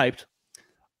little overhyped.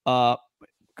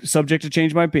 Subject to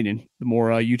change my opinion the more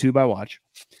YouTube I watch.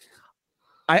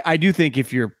 I do think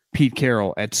if you're Pete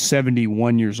Carroll at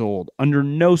 71 years old, under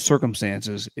no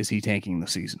circumstances is he tanking the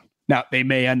season. Now, they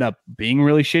may end up being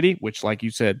really shitty, which, like you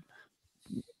said,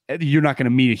 you're not going to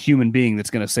meet a human being that's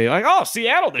going to say, like, oh,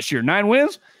 Seattle this year, 9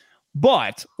 wins.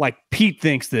 But, like, Pete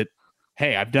thinks that,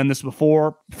 hey, I've done this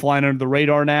before, flying under the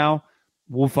radar now,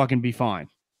 we'll fucking be fine.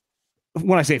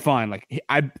 When I say fine, like,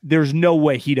 there's no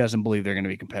way he doesn't believe they're going to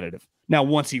be competitive. Now,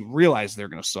 once he realizes they're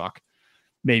going to suck,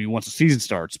 maybe once the season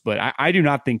starts, but I do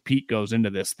not think Pete goes into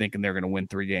this thinking they're going to win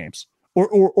 3 games.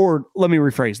 Or let me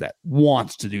rephrase that,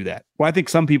 wants to do that. Well, I think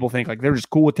some people think like they're just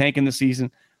cool with tanking the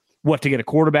season. What, to get a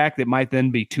quarterback that might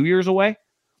then be 2 years away?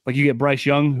 Like you get Bryce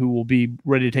Young, who will be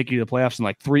ready to take you to the playoffs in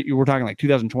like we're talking like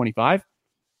 2025.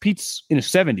 Pete's in his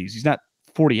 70s. He's not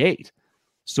 48.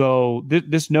 So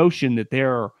this notion that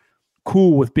they're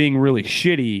cool with being really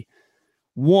shitty,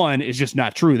 one, is just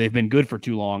not true. They've been good for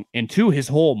too long. And two, his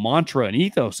whole mantra and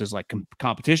ethos is like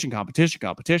competition.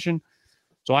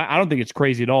 So I don't think it's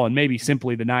crazy at all. And maybe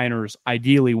simply the Niners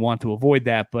ideally want to avoid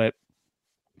that. But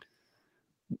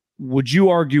would you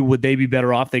argue, would they be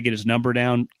better off they get his number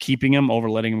down, keeping him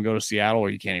over letting him go to Seattle, or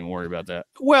you can't even worry about that?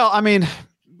 Well, I mean,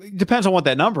 it depends on what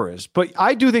that number is. But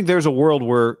I do think there's a world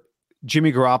where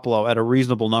Jimmy Garoppolo at a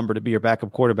reasonable number to be your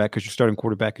backup quarterback because your starting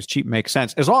quarterback is cheap makes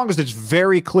sense. As long as it's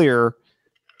very clear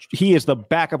he is the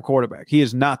backup quarterback. He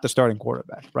is not the starting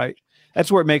quarterback, right?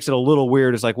 That's where it makes it a little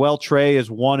weird. It's like, well, Trey is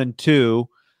 1 and 2.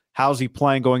 How's he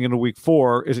playing going into week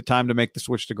 4? Is it time to make the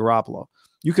switch to Garoppolo?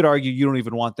 You could argue you don't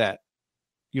even want that.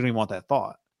 You don't even want that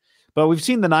thought. But we've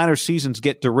seen the Niners seasons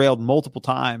get derailed multiple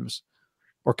times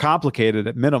or complicated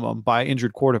at minimum by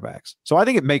injured quarterbacks. So I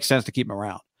think it makes sense to keep him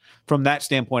around from that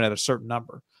standpoint at a certain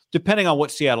number, depending on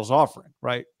what Seattle's offering,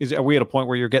 right? Are we at a point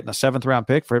where you're getting a 7th round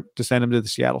pick to send him to the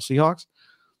Seattle Seahawks?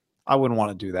 I wouldn't want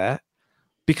to do that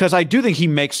because I do think he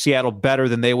makes Seattle better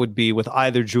than they would be with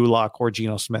either Drew Lock or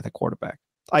Geno Smith at quarterback.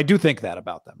 I do think that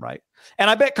about them, right? And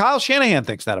I bet Kyle Shanahan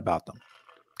thinks that about them.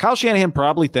 Kyle Shanahan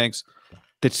probably thinks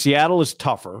that Seattle is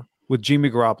tougher with Jimmy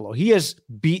Garoppolo. He has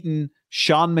beaten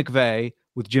Sean McVay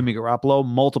with Jimmy Garoppolo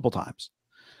multiple times.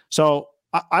 So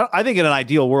I think in an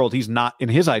ideal world, he's not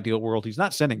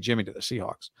sending Jimmy to the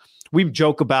Seahawks. We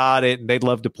joke about it and they'd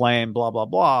love to play him, blah, blah,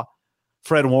 blah.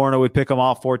 Fred Warner would pick him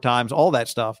off 4 times, all that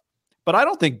stuff. But I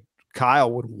don't think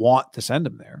Kyle would want to send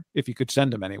him there if he could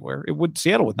send him anywhere.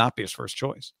 Seattle would not be his first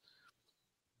choice.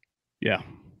 Yeah.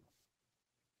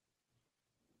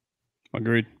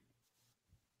 Agreed.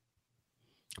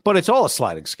 But it's all a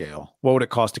sliding scale. What would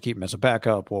it cost to keep him as a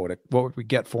backup? What would we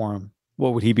get for him?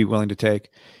 What would he be willing to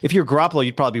take? If you're Garoppolo,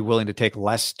 you'd probably be willing to take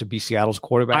less to be Seattle's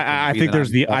quarterback.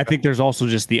 I think there's also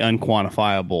just the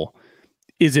unquantifiable.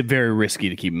 Is it very risky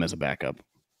to keep him as a backup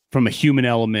from a human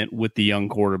element with the young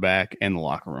quarterback and the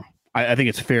locker room? I think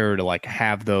it's fair to like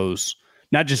have those,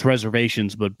 not just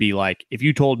reservations, but be like, if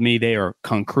you told me they are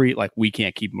concrete, like we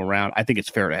can't keep him around, I think it's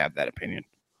fair to have that opinion.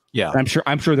 Yeah.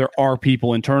 I'm sure there are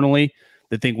people internally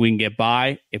that think we can get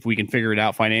by if we can figure it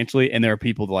out financially. And there are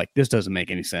people that like, this doesn't make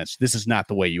any sense. This is not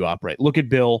the way you operate. Look at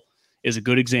Bill is a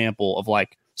good example of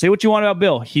like, say what you want about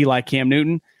Bill. He liked Cam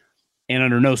Newton. And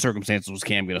under no circumstances was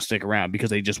Cam going to stick around because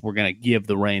they just were going to give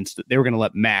the reins. They were going to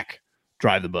let Mac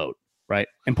drive the boat, right?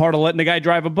 And part of letting the guy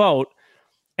drive a boat,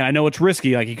 and I know it's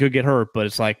risky, like he could get hurt, but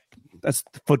it's like, that's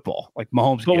football. Like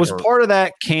Mahomes. But was part of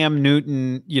that Cam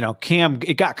Newton,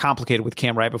 it got complicated with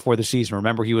Cam right before the season.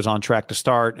 Remember, he was on track to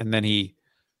start, and then he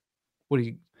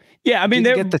get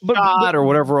the shot or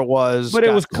whatever it was. But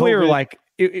it was clear, COVID. Like,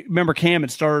 remember Cam had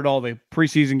started all the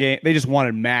preseason game. They just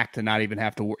wanted Mac to not even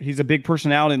have to work. He's a big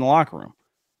personality in the locker room.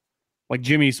 Like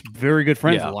Jimmy's very good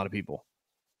friends with a lot of people.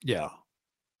 Yeah.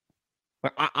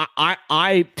 What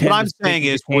I'm saying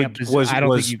is, I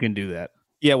don't think you can do that.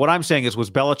 Yeah, what I'm saying is,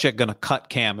 was Belichick going to cut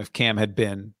Cam if Cam had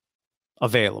been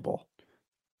available?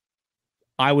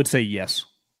 I would say yes.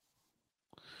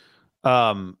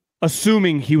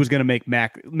 Assuming he was going to make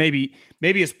Mac, maybe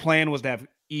his plan was to have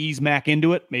ease Mac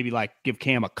into it, maybe like give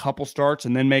Cam a couple starts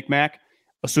and then make Mac.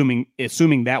 Assuming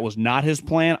that was not his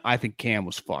plan, I think Cam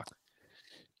was fucked.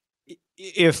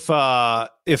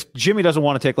 If Jimmy doesn't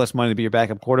want to take less money to be your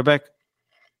backup quarterback,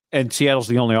 and Seattle's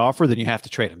the only offer, then you have to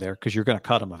trade him there because you're going to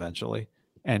cut him eventually.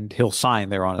 and he'll sign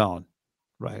there on his own,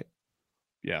 right?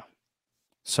 Yeah.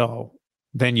 So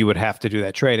then you would have to do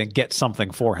that trade and get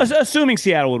something for him. Assuming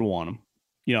Seattle would want him.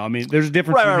 I mean, there's a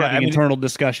difference between having I mean, internal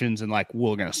discussions and like,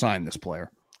 we're going to sign this player.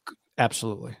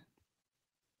 Absolutely.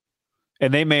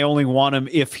 And they may only want him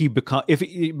if he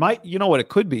might, you know what it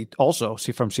could be also,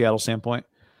 see, from Seattle's standpoint,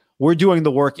 we're doing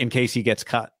the work in case he gets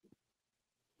cut.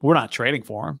 We're not trading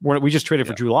for him. We just traded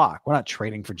for Drew Lock. We're not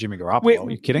trading for Jimmy Garoppolo. Are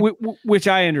you kidding? Which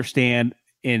I understand,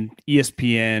 and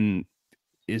ESPN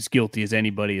is guilty as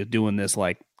anybody of doing this.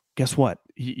 Like, guess what?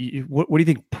 What do you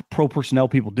think pro personnel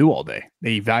people do all day?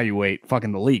 They evaluate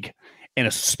fucking the league. And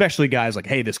especially guys like,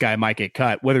 hey, this guy might get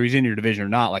cut, whether he's in your division or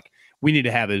not. Like, we need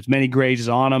to have as many grades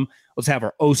on him. Let's have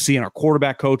our OC and our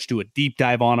quarterback coach do a deep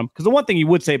dive on him. Because the one thing you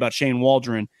would say about Shane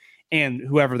Waldron and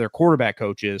whoever their quarterback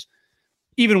coach is,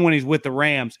 even when he's with the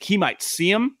Rams, he might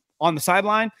see him on the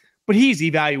sideline, but he's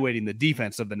evaluating the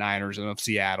defense of the Niners and of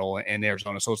Seattle and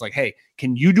Arizona. So it's like, hey,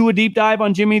 can you do a deep dive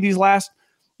on Jimmy these last,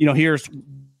 here's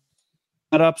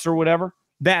ups or whatever?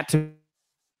 That to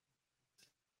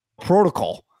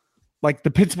protocol. Like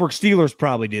the Pittsburgh Steelers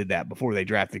probably did that before they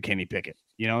drafted Kenny Pickett.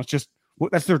 It's just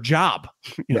that's their job.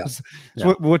 It's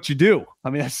what you do. I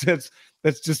mean, that's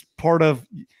just part of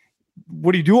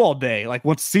what do you do all day? Like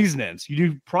once the season ends, you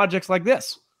do projects like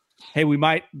this. Hey,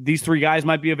 these three guys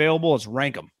might be available. Let's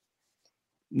rank them.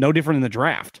 No different in the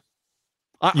draft.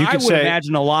 I would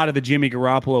imagine a lot of the Jimmy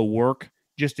Garoppolo work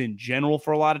just in general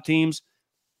for a lot of teams.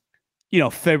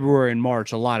 February and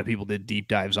March, a lot of people did deep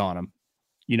dives on him.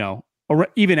 Or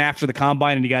even after the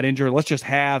combine and he got injured, let's just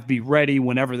be ready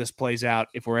whenever this plays out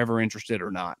if we're ever interested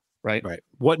or not. Right.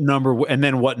 What number?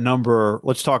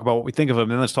 Let's talk about what we think of him.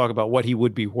 And then let's talk about what he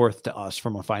would be worth to us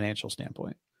from a financial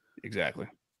standpoint. Exactly.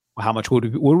 How much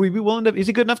would we be willing to? Is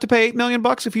he good enough to pay $8 million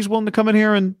if he's willing to come in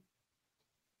here and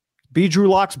be Drew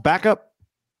Lock's backup,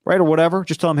 right, or whatever?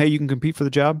 Just tell him, hey, you can compete for the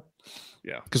job.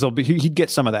 Yeah, because he'd get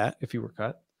some of that if he were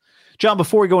cut. John,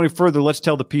 before we go any further, let's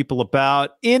tell the people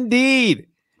about Indeed.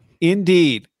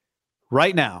 Indeed,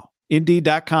 right now,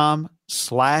 Indeed.com/ham.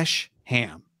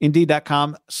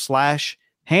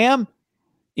 Indeed.com/ham.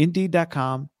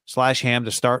 Indeed.com/ham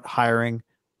to start hiring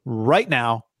right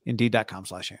now.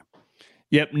 Indeed.com/ham.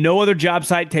 Yep. No other job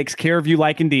site takes care of you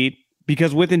like Indeed,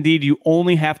 because with Indeed, you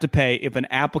only have to pay if an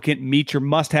applicant meets your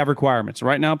must-have requirements.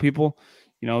 Right now, people,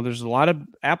 there's a lot of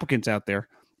applicants out there.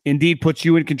 Indeed puts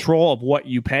you in control of what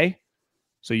you pay.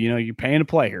 So, you're paying to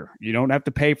play here. You don't have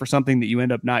to pay for something that you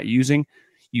end up not using.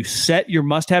 You set your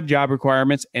must-have job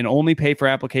requirements and only pay for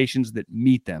applications that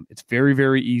meet them. It's very,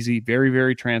 very easy, very,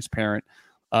 very transparent.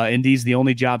 Indeed's the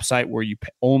only job site where you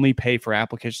only pay for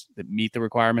applications that meet the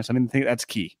requirements. I think that's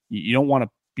key. You don't want to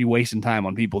be wasting time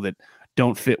on people that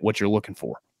don't fit what you're looking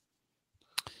for.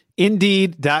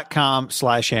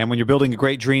 Indeed.com/ham. When you're building a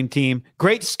great dream team,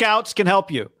 great scouts can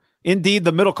help you. Indeed,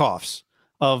 the Middlecoffs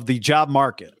of the job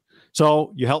market.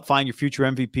 So you help find your future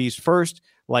MVPs first.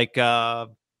 Like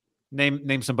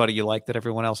name somebody you like that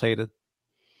everyone else hated.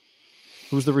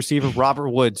 Who's the receiver? Robert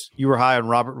Woods. You were high on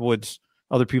Robert Woods.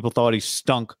 Other people thought he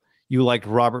stunk. You liked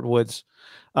Robert Woods.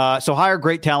 So hire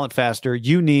great talent faster.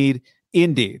 You need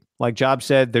Indeed. Like Job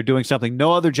said, they're doing something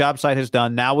no other job site has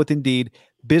done. Now with Indeed,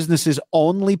 businesses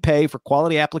only pay for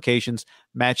quality applications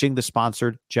matching the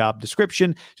sponsored job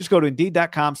description. Just go to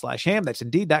Indeed.com/ham. That's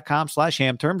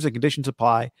Indeed.com/ham. Terms and conditions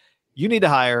apply. You need to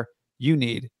hire. You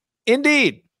need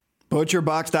Indeed.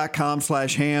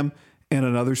 ButcherBox.com/ham. And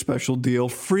another special deal.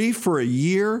 Free for a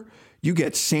year. You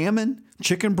get salmon,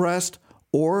 chicken breast,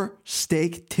 or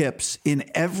steak tips in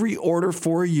every order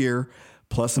for a year,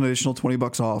 plus an additional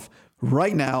 $20 off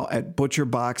right now at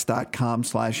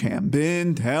ButcherBox.com/ham.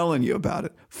 Been telling you about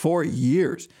it for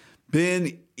years.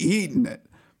 Been eating it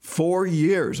for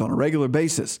years on a regular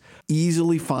basis.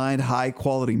 Easily find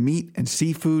high-quality meat and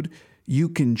seafood you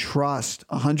can trust.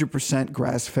 100%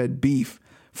 grass-fed beef,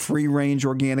 free-range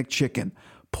organic chicken,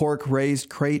 pork raised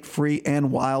crate-free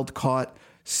and wild-caught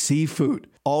seafood.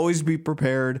 Always be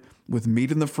prepared with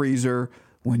meat in the freezer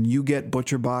when you get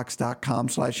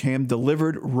ButcherBox.com/ham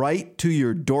delivered right to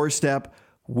your doorstep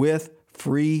with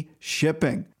free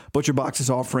shipping. ButcherBox is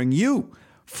offering you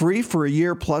free for a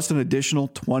year plus an additional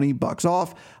 $20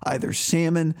 off either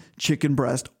salmon, chicken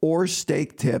breast, or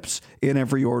steak tips in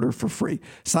every order for free.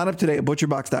 Sign up today at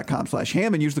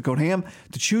ButcherBox.com/ham and use the code HAM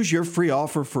to choose your free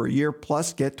offer for a year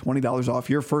plus get $20 off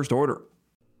your first order.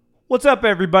 What's up,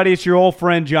 everybody? It's your old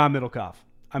friend, John Middlecoff.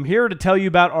 I'm here to tell you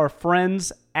about our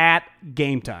friends at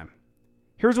Game Time.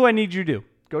 Here's what I need you to do.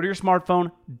 Go to your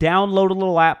smartphone, download a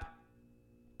little app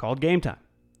called Game Time.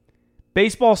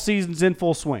 Baseball season's in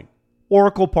full swing.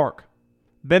 Oracle Park.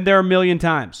 Been there a million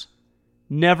times.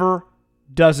 Never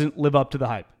doesn't live up to the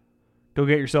hype. Go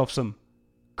get yourself some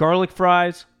garlic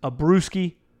fries, a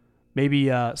brewski, maybe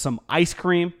some ice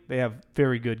cream. They have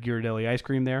very good Ghirardelli ice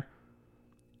cream there.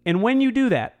 And when you do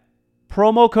that,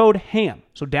 promo code HAM.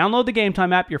 So download the Game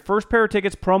Time app. Your first pair of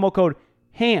tickets, promo code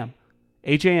HAM,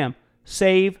 H-A-M,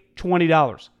 save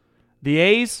 $20. The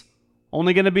A's,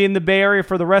 only going to be in the Bay Area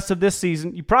for the rest of this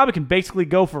season. You probably can basically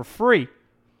go for free.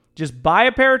 Just buy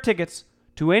a pair of tickets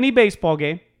to any baseball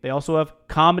game. They also have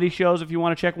comedy shows if you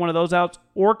want to check one of those out,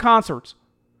 or concerts.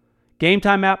 Game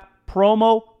Time app,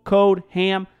 promo code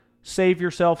HAM, save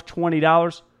yourself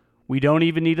 $20. We don't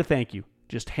even need a thank you.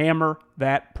 Just hammer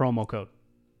that promo code.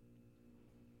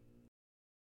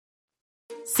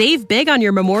 Save big on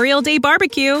your Memorial Day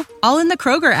barbecue, all in the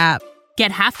Kroger app.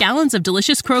 Get half gallons of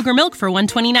delicious Kroger milk for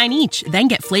 $1.29 each. Then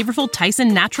get flavorful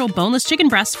Tyson natural boneless chicken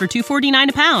breasts for $2.49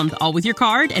 a pound, all with your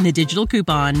card and a digital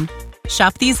coupon.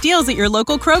 Shop these deals at your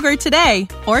local Kroger today,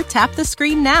 or tap the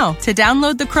screen now to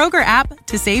download the Kroger app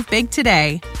to save big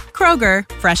today. Kroger,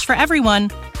 fresh for everyone.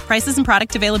 Prices and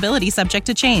product availability subject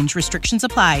to change. Restrictions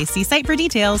apply. See site for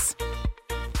details.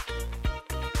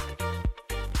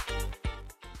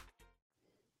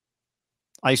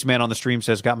 Iceman on the stream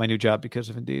says, got my new job because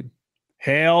of Indeed.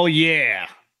 Hell yeah.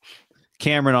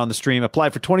 Cameron on the stream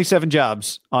applied for 27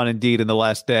 jobs on Indeed in the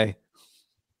last day.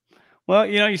 Well,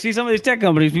 you see some of these tech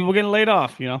companies, people getting laid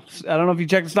off. I don't know if you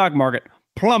check the stock market.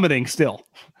 Plummeting still.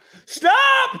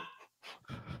 Stop!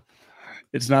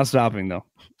 It's not stopping, though.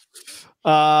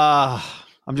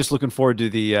 I'm just looking forward to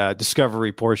the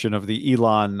discovery portion of the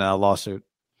Elon lawsuit.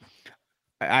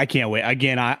 I can't wait.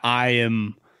 Again,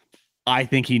 I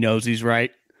think he knows he's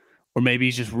right. Or maybe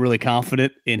he's just really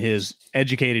confident in his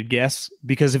educated guess.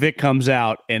 Because if it comes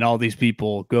out and all these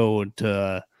people go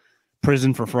into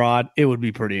prison for fraud, it would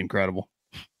be pretty incredible.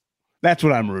 That's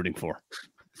what I'm rooting for.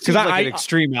 Because like an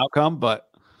extreme outcome, but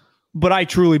I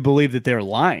truly believe that they're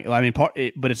lying. I mean,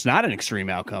 but it's not an extreme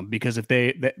outcome because if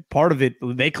part of it,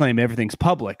 they claim everything's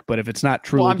public. But if it's not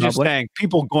truly I'm public, just saying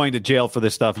people going to jail for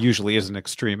this stuff usually is an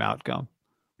extreme outcome,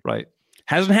 right?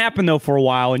 Hasn't happened though for a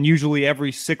while, and usually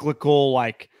every cyclical,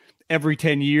 like every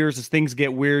 10 years, as things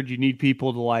get weird, you need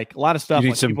people to like a lot of stuff. You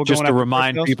need like some people just going to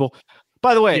remind people.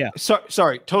 By the way, Yeah.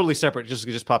 sorry, totally separate.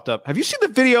 Just popped up. Have you seen the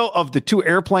video of the two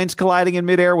airplanes colliding in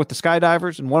midair with the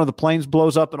skydivers, and one of the planes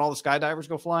blows up, and all the skydivers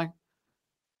go flying?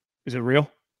 Is it real?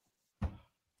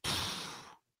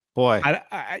 Boy,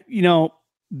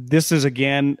 this is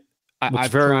again. Looks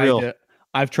very real.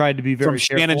 I've tried to be very from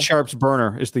Shannon careful. Sharp's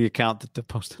burner is the account that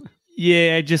posted.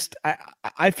 Yeah,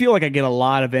 I feel like I get a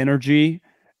lot of energy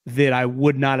that I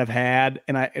would not have had,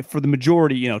 and for the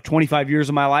majority, 25 years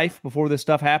of my life before this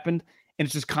stuff happened, and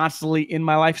it's just constantly in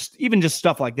my life. Even just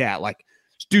stuff like that, like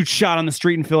this dude shot on the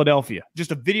street in Philadelphia.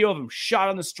 Just a video of him shot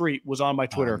on the street was on my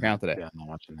Twitter account today. Yeah, I'm not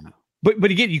watching that.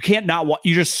 But again, you can't not watch.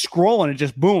 You just scroll and it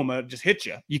just boom, it just hits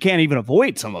you. You can't even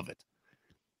avoid some of it,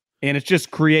 and it's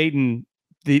just creating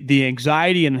the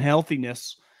anxiety and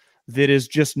healthiness that is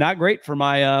just not great for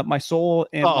my my soul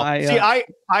and my. See,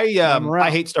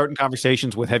 I hate starting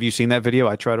conversations with "Have you seen that video?"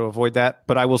 I try to avoid that,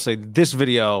 but I will say this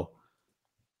video,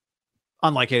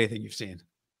 unlike anything you've seen,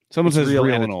 Someone says real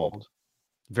and and old.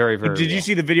 Very, very. Did you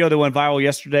see the video that went viral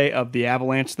yesterday of the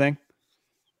avalanche thing?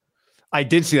 I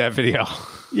did see that video.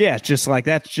 Yeah, just like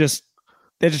that just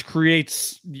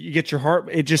creates. You get your heart.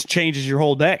 It just changes your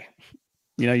whole day.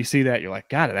 You see that, you're like,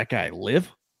 God, did that guy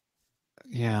live?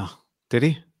 Yeah, did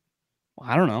he? Well,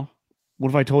 I don't know. What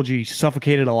if I told you he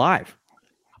suffocated alive?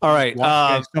 All right,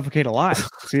 suffocate alive.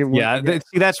 See,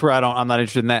 that's where I'm not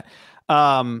interested in that.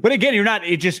 But again, you're not.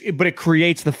 But it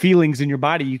creates the feelings in your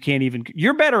body. You can't even.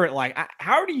 You're better at like.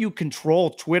 How do you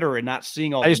control Twitter and not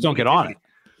seeing all? I just don't get on it.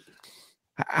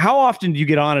 How often do you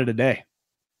get on it a day?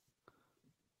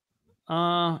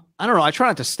 I don't know. I try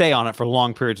not to stay on it for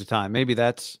long periods of time. Maybe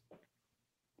that's.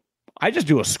 I just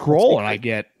do a scroll and I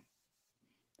get.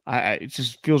 It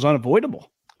just feels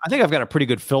unavoidable. I think I've got a pretty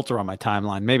good filter on my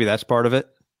timeline. Maybe that's part of it.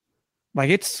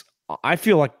 Like I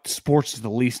feel like sports is the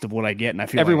least of what I get, and I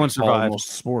feel everyone like survives most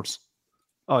sports.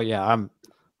 Oh yeah,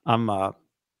 am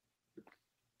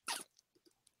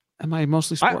I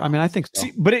mostly sport? I mean, I think so.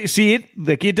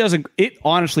 It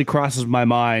honestly crosses my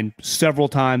mind several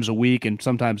times a week and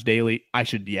sometimes daily. I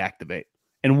should deactivate.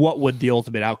 And what would the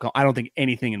ultimate outcome? I don't think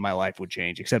anything in my life would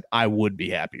change, except I would be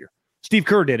happier. Steve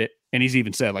Kerr did it, and he's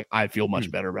even said, like, I feel much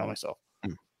better about myself.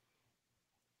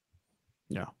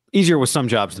 Yeah. Easier with some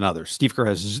jobs than others.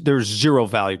 There's zero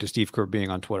value to Steve Kerr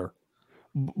being on Twitter.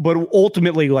 But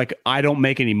ultimately, like, I don't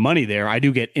make any money there. I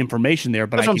do get information there,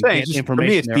 but that's I what can I'm saying. get information.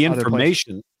 For me, it's there the other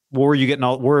information. places. Where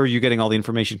are you getting all the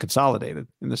information consolidated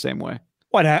in the same way?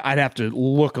 Well, I'd have to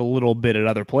look a little bit at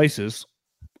other places.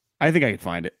 I think I could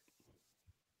find it.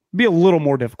 Be a little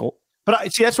more difficult.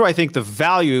 But see, that's where I think the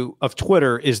value of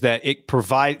Twitter is that it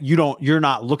you're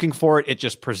not looking for it. It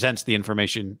just presents the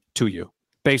information to you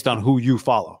based on who you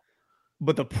follow.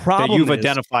 But the problem that you've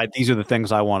identified, these are the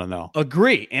things I want to know.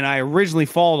 Agree. And I originally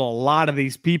followed a lot of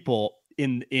these people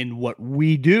in what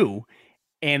we do.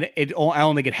 And I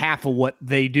only get half of what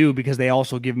they do because they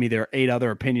also give me their 8 other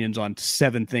opinions on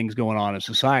 7 things going on in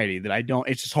society that I don't.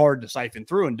 It's just hard to siphon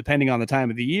through. And depending on the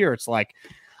time of the year, it's like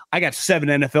I got 7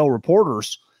 NFL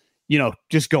reporters,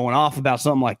 just going off about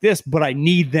something like this, but I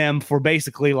need them for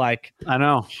basically like I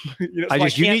know. You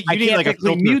need like a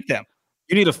filter. Mute them.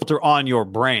 You need a filter on your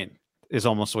brain. Is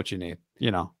almost what you need,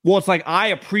 Well, it's like I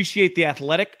appreciate The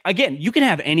Athletic. Again, you can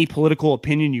have any political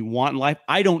opinion you want in life.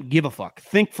 I don't give a fuck.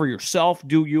 Think for yourself.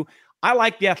 Do you? I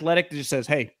like The Athletic that just says,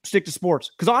 hey, stick to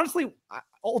sports. Because honestly,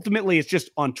 ultimately, it's just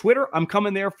on Twitter. I'm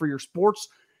coming there for your sports,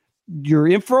 your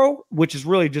info, which is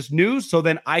really just news. So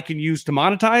then I can use to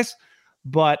monetize.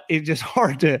 But it's just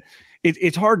hard to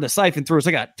it's hard to siphon through. It's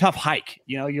like a tough hike.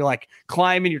 You're like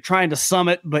climbing, you're trying to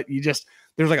summit, but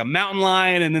there's like a mountain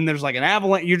lion and then there's like an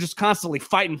avalanche. You're just constantly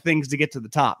fighting things to get to the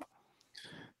top.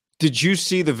 Did you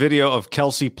see the video of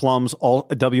Kelsey Plum's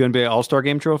WNBA All-Star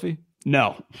Game trophy?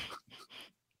 No.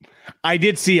 I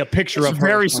did see a picture of her.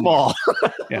 Very small.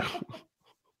 Yeah.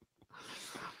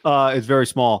 It's very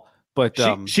small. But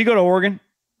she go to Oregon?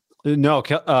 No,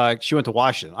 she went to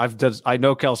Washington. I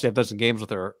know Kelsey. I've done some games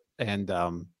with her,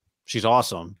 and she's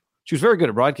awesome. She was very good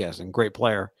at broadcasting. Great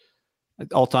player.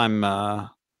 All-time...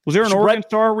 Was there an Oregon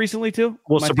star recently too?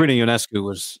 Well, Sabrina Ionescu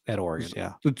was at Oregon.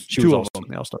 Yeah, she was also in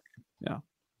the All-Star game.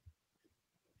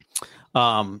 Yeah.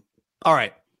 All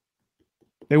right.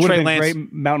 They would have been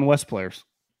great Mountain West players.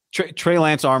 Trey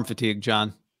Lance arm fatigue,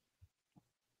 John.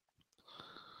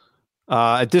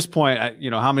 At this point,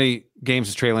 how many games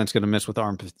is Trey Lance going to miss with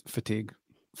arm fatigue?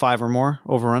 5 or more,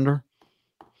 over under?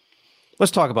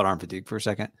 Let's talk about arm fatigue for a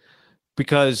second,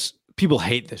 because people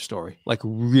hate this story, like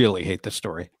really hate this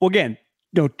story. Well, again,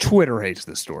 Twitter hates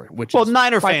this story.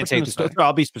 Niner fans hate the story.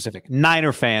 I'll be specific.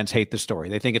 Niner fans hate the story.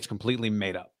 They think it's completely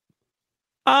made up.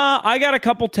 I got a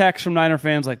couple texts from Niner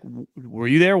fans like, were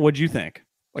you there? What'd you think?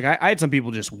 Like, I had some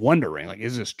people just wondering, like,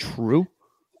 is this true?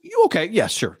 Okay, yeah,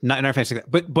 sure. Niner fans think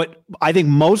that. But I think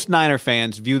most Niner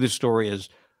fans view this story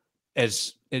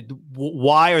as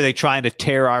why are they trying to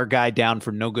tear our guy down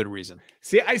for no good reason?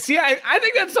 I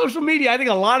think that's social media. I think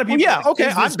a lot of people. Well, yeah, okay.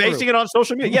 I'm basing it on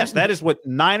social media. Yes, that is what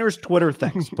Niners Twitter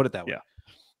thinks. Put it that way. Yeah.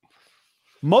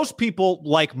 Most people,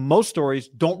 like most stories,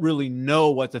 don't really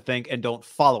know what to think and don't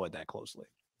follow it that closely.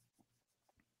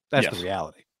 That's the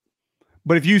reality.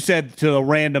 But if you said to a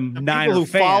random Niner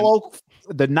fan,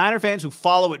 the Niner fans who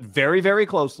follow it very, very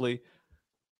closely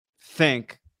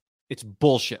think it's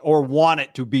bullshit or want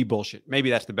it to be bullshit. Maybe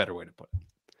that's the better way to put it.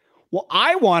 Well,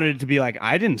 I wanted it to be like,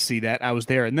 I didn't see that. I was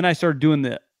there. And then I started doing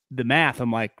the math.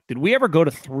 I'm like, did we ever go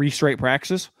to 3 straight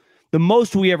practices? The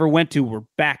most we ever went to were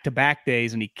back-to-back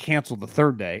days, and he canceled the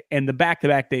 3rd day. And the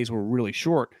back-to-back days were really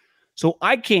short. So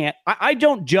I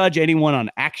don't judge anyone on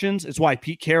actions. It's why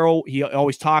Pete Carroll, he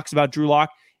always talks about Drew Lock.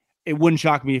 It wouldn't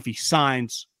shock me if he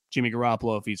signs Jimmy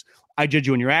Garoppolo. I judge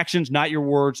you on your actions, not your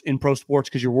words in pro sports,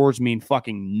 because your words mean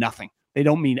fucking nothing. They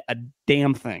don't mean a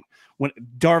damn thing. When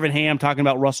Darvin Ham talking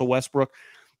about Russell Westbrook,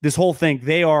 this whole thing,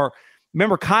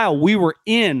 remember Kyle, we were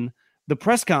in the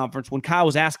press conference when Kyle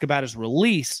was asked about his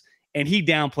release and he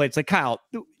downplayed. It's like, Kyle,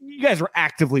 you guys are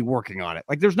actively working on it.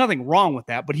 Like, there's nothing wrong with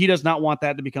that, but he does not want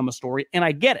that to become a story. And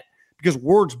I get it, because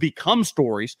words become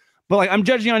stories, but like, I'm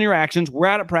judging on your actions. We're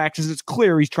out at practice. It's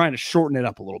clear he's trying to shorten it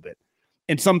up a little bit.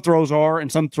 And some throws are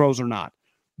and some throws are not.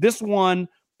 This one,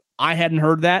 I hadn't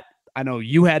heard that. I know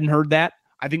you hadn't heard that.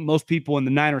 I think most people in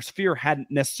the Niners sphere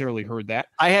hadn't necessarily heard that.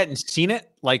 I hadn't seen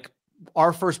it. Like,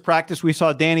 our first practice, we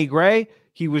saw Danny Gray.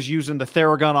 He was using the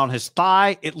Theragun on his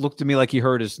thigh. It looked to me like he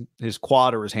hurt his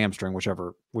quad or his hamstring,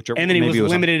 whichever. And then he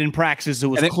was limited in practice. It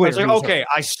was clear. I was like, okay,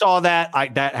 I saw that.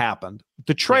 That happened.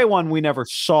 The Trey one, we never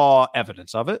saw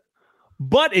evidence of it.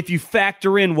 But if you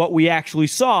factor in what we actually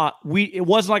saw, it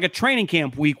wasn't like a training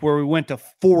camp week where we went to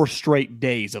 4 straight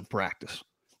days of practice.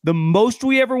 The most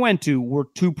we ever went to were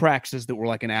 2 practices that were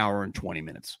like an hour and 20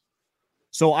 minutes.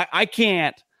 So I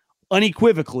can't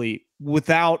unequivocally,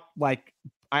 without like,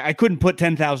 I couldn't put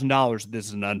 $10,000.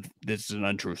 This is an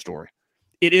untrue story.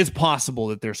 It is possible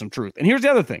that there's some truth. And here's the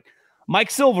other thing.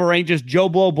 Mike Silver ain't just Joe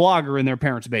Blow blogger in their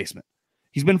parents' basement.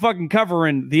 He's been fucking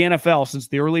covering the NFL since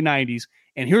the early 90s.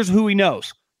 And here's who he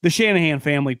knows. The Shanahan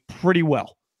family pretty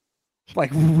well.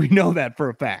 Like, we know that for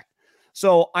a fact.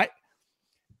 So I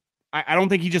don't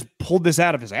think he just pulled this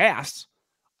out of his ass.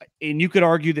 And you could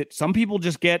argue that some people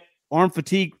just get arm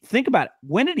fatigue. Think about it.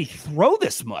 When did he throw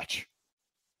this much?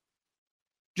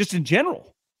 Just in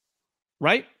general,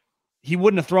 right? He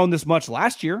wouldn't have thrown this much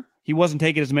last year. He wasn't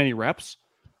taking as many reps.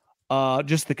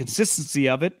 Just the consistency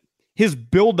of it. His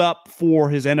buildup for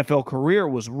his NFL career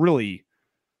was really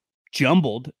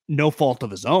jumbled. No fault of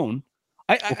his own.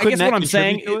 I guess what I'm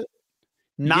saying is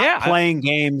not playing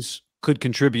games could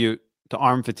contribute to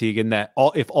arm fatigue in that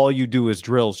if all you do is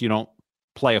drills, you don't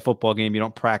play a football game, you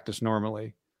don't practice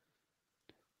normally.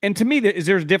 And to me, is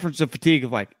there a difference of fatigue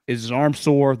of like, is his arm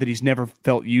sore that he's never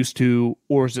felt used to?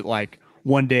 Or is it like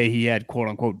one day he had quote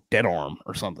unquote dead arm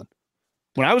or something?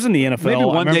 When I was in the NFL, maybe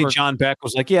one day John Beck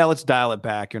was like, yeah, let's dial it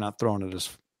back. You're not throwing it as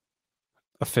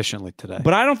efficiently today.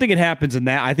 But I don't think it happens in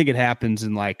that. I think it happens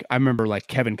in like, I remember like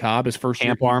Kevin Cobb, his first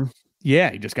camp arm.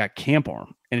 Yeah, he just got camp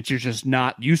arm. And it's just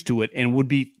not used to it. And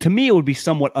to me, it would be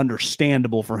somewhat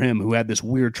understandable for him who had this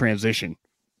weird transition.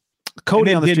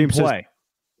 Cody on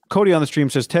the stream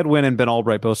says Ted Wynn and Ben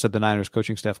Albright both said the Niners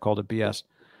coaching staff called it BS.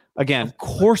 Again, of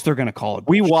course they're going to call it.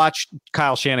 We watched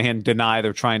Kyle Shanahan deny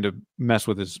they're trying to mess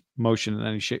with his motion in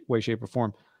any way, shape, or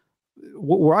form.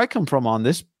 Where I come from on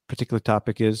this particular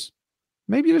topic is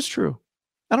maybe it is true.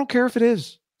 I don't care if it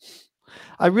is.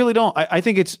 I really don't. I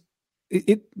think it.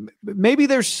 Maybe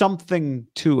there's something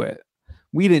to it.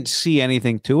 We didn't see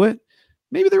anything to it.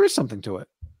 Maybe there is something to it.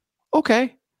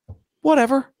 Okay,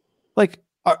 whatever. Like,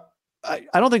 I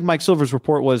don't think Mike Silver's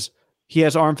report was he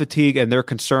has arm fatigue and they're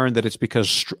concerned that it's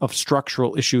because of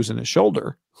structural issues in his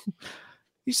shoulder.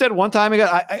 He said one time,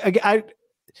 I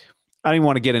don't even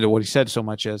want to get into what he said so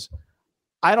much as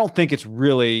I don't think it's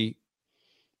really,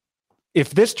 if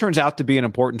this turns out to be an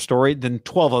important story, then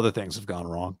 12 other things have gone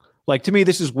wrong. Like, to me,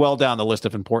 this is well down the list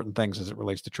of important things as it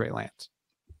relates to Trey Lance.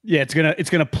 Yeah, it's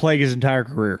gonna plague his entire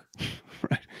career.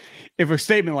 Right. If a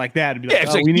statement like that would be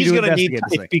like, we need to investigate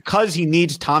this thing. Because he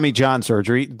needs Tommy John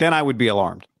surgery, then I would be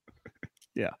alarmed.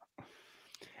 Yeah.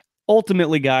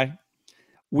 Ultimately, guy,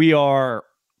 we are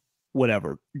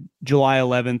July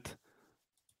 11th.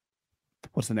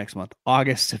 What's the next month?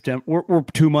 August, September. We're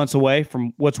 2 months away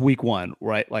from what's week 1,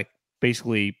 right? Like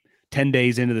basically 10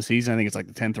 days into the season. I think it's like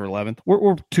the 10th or 11th.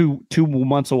 We're two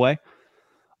months away,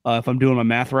 if I'm doing my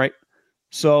math right.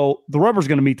 So the rubber's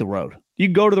going to meet the road. You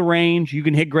can go to the range. You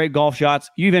can hit great golf shots.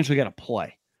 You eventually got to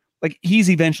play. Like, he's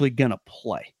eventually going to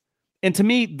play. And to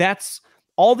me, that's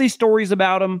all these stories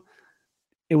about him.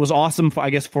 It was awesome,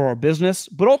 for our business.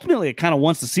 But ultimately, it kind of,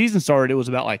 once the season started, it was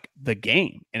about like the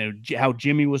game and how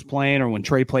Jimmy was playing, or when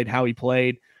Trey played, how he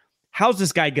played. How's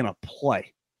this guy going to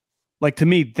play? Like, to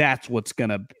me, that's what's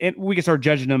going to, and we can start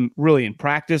judging him really in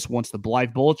practice once the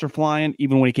live bullets are flying,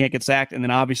 even when he can't get sacked. And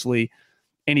then obviously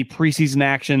any preseason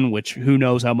action, which who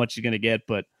knows how much he's going to get.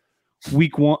 But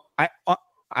week 1,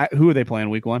 who are they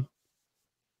playing week 1?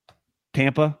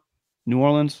 Tampa, New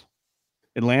Orleans,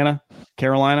 Atlanta,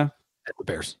 Carolina. At the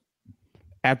Bears.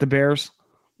 At the Bears.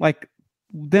 Like,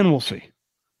 then we'll see.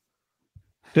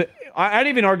 I'd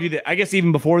even argue that, I guess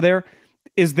even before there,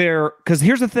 because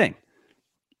here's the thing.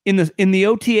 In the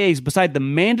OTAs, beside the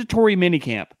mandatory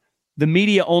minicamp, the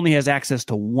media only has access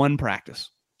to one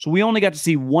practice. So we only got to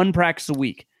see one practice a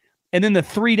week. And then the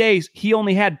 3 days, he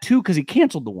only had 2 because he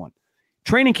canceled the one.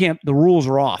 Training camp, the rules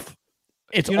are off.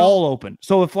 It's all open.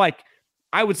 So if, like,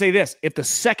 I would say this, if the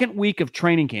second week of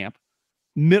training camp,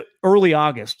 early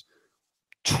August,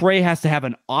 Trey has to have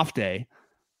an off day,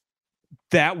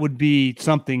 that would be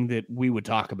something that we would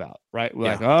talk about, right?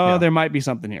 We're there might be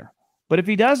something here. But if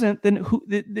he doesn't, then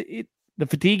the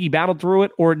fatigue, he battled through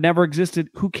it, or it never existed,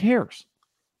 who cares?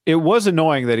 It was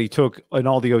annoying that he took, in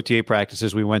all the OTA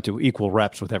practices we went to, equal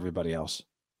reps with everybody else.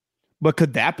 But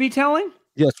could that be telling?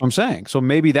 Yeah, that's what I'm saying. So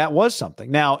maybe that was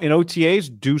something. Now, in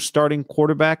OTAs, do starting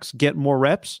quarterbacks get more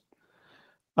reps?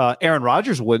 Aaron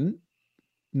Rodgers wouldn't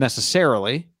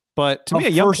necessarily, but to me, a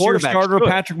young quarterback starter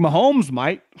Patrick Mahomes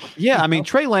might. Yeah, I mean,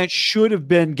 Trey Lance should have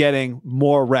been getting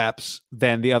more reps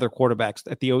than the other quarterbacks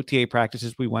at the OTA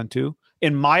practices we went to.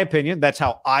 In my opinion, that's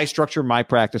how I structure my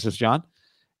practices, John.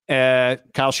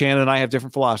 Kyle Shannon and I have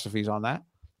different philosophies on that,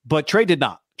 but Trey did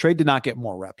not. Trey did not get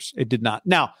more reps. It did not.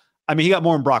 Now, I mean, he got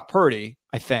more than Brock Purdy,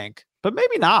 I think, but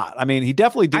maybe not. I mean, he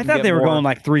definitely didn't. I thought they were going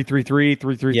like 3-3-3,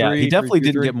 3-3-3. Yeah, he definitely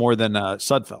didn't get more than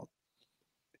Sudfeld.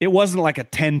 It wasn't like a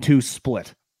 10-2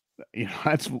 split.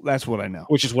 That's what I know.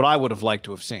 Which is what I would have liked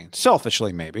to have seen.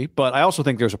 Selfishly, maybe, but I also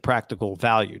think there's a practical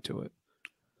value to it.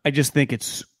 I just think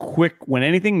it's quick when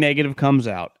anything negative comes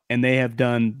out, and they have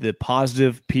done the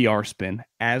positive PR spin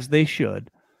as they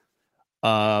should,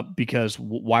 because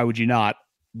why would you not?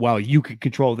 Well, you can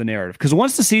control the narrative. Because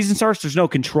once the season starts, there's no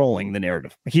controlling the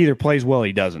narrative. He either plays well or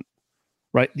he doesn't.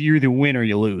 Right? You either win or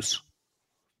you lose.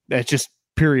 That's just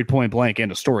period, point blank,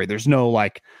 end of story. There's no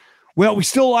like, well, we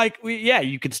still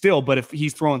you could still, but if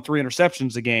he's throwing 3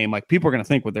 interceptions a game, like people are going to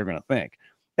think what they're going to think.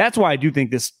 That's why I do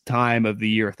think this time of the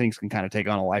year, things can kind of take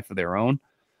on a life of their own.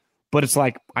 But it's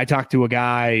like, I talked to a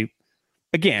guy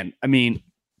again. I mean,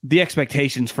 the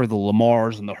expectations for the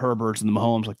Lamars and the Herberts and the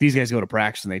Mahomes, like these guys go to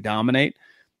practice and they dominate.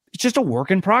 It's just a work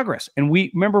in progress. And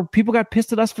we remember people got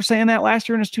pissed at us for saying that last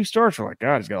year in his 2 starts. We're like,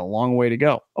 God, he's got a long way to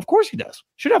go. Of course he does.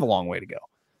 Should have a long way to go.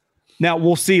 Now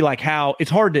we'll see like how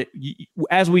it's hard to,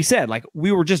 as we said, like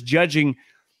we were just judging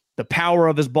the power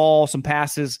of his ball, some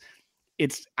passes.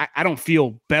 I don't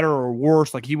feel better or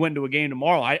worse. Like he went into a game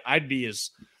tomorrow. I'd be as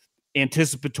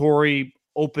anticipatory,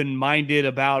 open-minded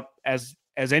about as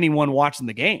anyone watching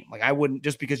the game. Like I wouldn't,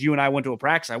 just because you and I went to a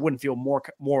practice, I wouldn't feel more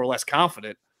or less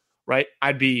confident, right?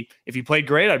 I'd be, if he played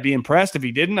great, I'd be impressed. If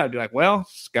he didn't, I'd be like, well,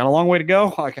 it's got a long way to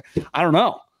go. Like, I don't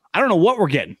know. I don't know what we're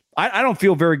getting. I don't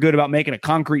feel very good about making a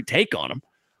concrete take on him.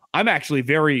 I'm actually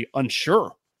very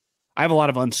unsure. I have a lot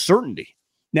of uncertainty.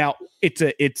 Now, it's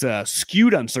a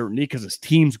skewed uncertainty because his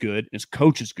team's good, his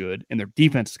coach is good, and their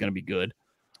defense is going to be good.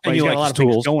 And he's you got like a lot his of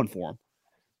things tools going for him.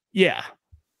 Yeah,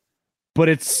 but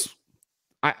it's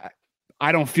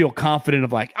I don't feel confident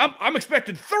of like I'm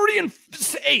expected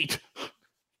 30-8.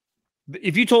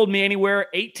 If you told me anywhere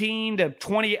 18 to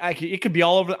 20, it could be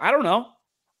all over. I don't know.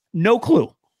 No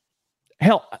clue.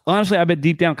 Hell, honestly, I bet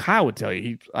deep down Kyle would tell you.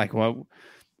 He's like, well,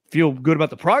 feel good about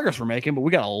the progress we're making, but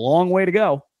we got a long way to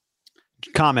go.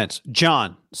 Comments.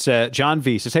 John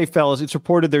V says, hey, fellas, it's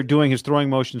reported they're doing his throwing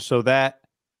motion so that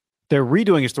they're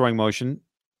redoing his throwing motion.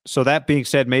 So that being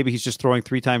said, maybe he's just throwing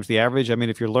 3 times the average. I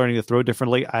mean, if you're learning to throw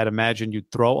differently, I'd imagine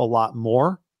you'd throw a lot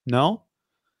more. No?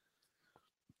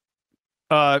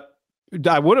 I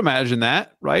would imagine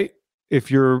that, right? If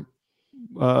you're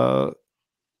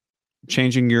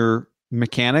changing your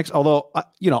mechanics. Although,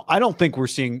 I don't think we're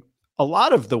seeing a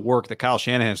lot of the work that Kyle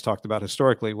Shanahan's talked about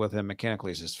historically with him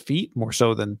mechanically is his feet more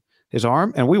so than his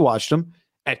arm. And we watched him.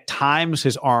 At times,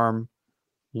 his arm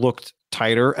looked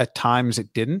tighter. At times,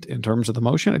 it didn't in terms of the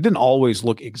motion. It didn't always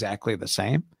look exactly the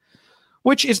same,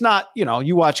 which is not,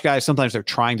 you watch guys, sometimes they're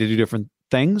trying to do different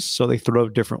things, so they throw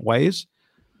different ways.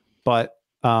 But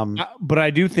I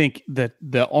do think that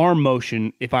the arm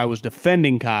motion, if I was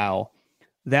defending Kyle,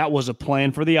 that was a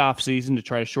plan for the offseason to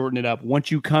try to shorten it up. Once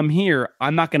you come here,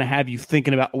 I'm not going to have you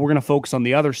thinking about, we're going to focus on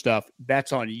the other stuff.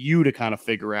 That's on you to kind of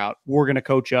figure out. We're going to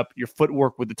coach up your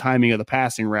footwork with the timing of the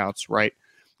passing routes, right?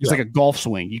 It's like a golf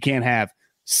swing. You can't have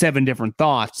 7 different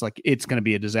thoughts. Like, it's going to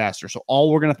be a disaster. So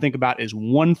all we're going to think about is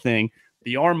one thing.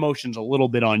 The arm motion's a little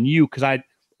bit on you because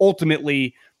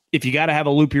ultimately, if you got to have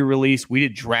a loopy release, we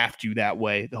did draft you that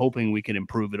way, hoping we could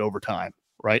improve it over time,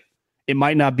 right? It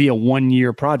might not be a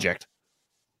 1-year project.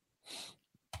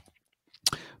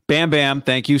 Bam Bam,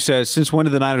 thank you, says, since when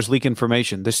did the Niners leak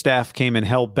information? This staff came in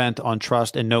hell-bent on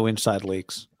trust and no inside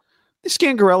leaks. This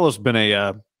Scangarello's been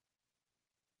a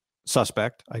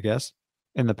suspect, I guess,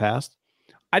 in the past.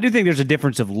 I do think there's a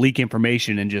difference of leak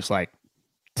information and just like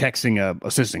texting a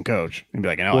assistant coach and be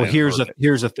like, well, here's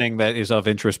a thing that is of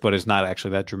interest, but is not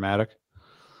actually that dramatic.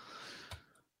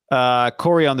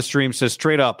 Corey on the stream says,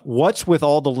 straight up, what's with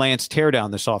all the Lance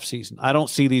teardown this offseason? I don't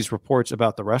see these reports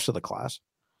about the rest of the class.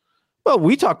 Well,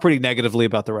 we talk pretty negatively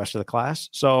about the rest of the class.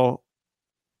 So,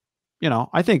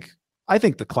 I think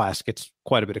the class gets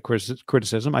quite a bit of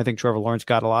criticism. I think Trevor Lawrence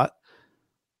got a lot.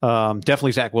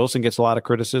 Definitely Zach Wilson gets a lot of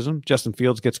criticism. Justin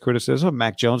Fields gets criticism.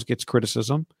 Mac Jones gets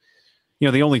criticism.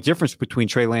 The only difference between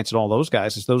Trey Lance and all those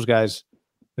guys is those guys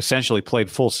essentially played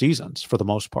full seasons for the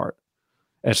most part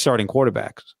as starting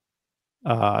quarterbacks.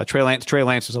 Trey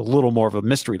Lance is a little more of a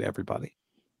mystery to everybody.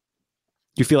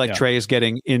 Do you feel like Trey is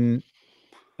getting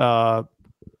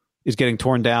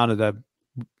torn down at a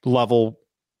level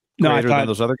greater than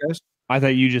those other guys? I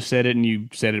thought you just said it, and you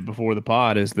said it before the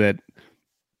pod, is that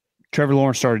Trevor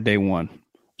Lawrence started day 1.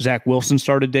 Zach Wilson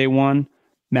started day 1.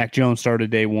 Mac Jones started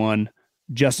day 1.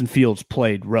 Justin Fields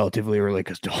played relatively early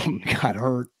because Dalton got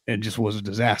hurt and just was a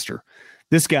disaster.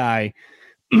 This guy,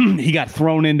 he got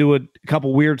thrown into a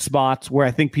couple weird spots where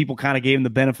I think people kind of gave him the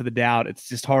benefit of the doubt. It's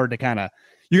just hard to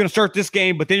you're going to start this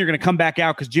game, but then you're going to come back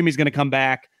out because Jimmy's going to come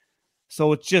back.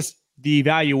 So it's just the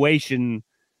evaluation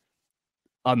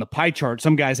on the pie chart.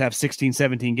 Some guys have 16,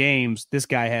 17 games. This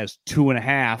guy has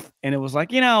 2.5. And it was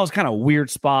like, it was kind of weird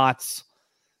spots.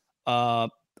 A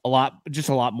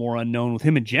lot more unknown with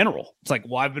him in general. It's like,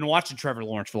 well, I've been watching Trevor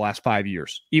Lawrence for the last 5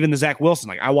 years. Even the Zach Wilson,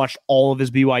 like I watched all of his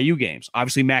BYU games.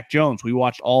 Obviously, Mac Jones, we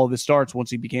watched all of his starts once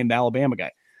he became the Alabama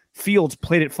guy. Fields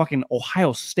played at fucking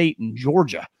Ohio State and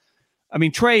Georgia. I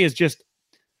mean, Trey is just,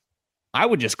 I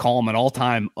would just call him an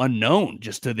all-time unknown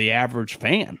just to the average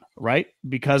fan, right?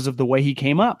 Because of the way he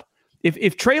came up.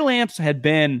 If Trey Lance had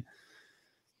been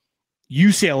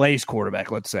UCLA's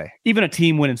quarterback, let's say, even a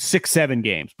team winning 6-7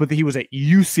 games, but he was at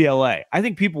UCLA, I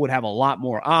think people would have a lot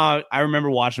more. I remember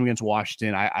watching him against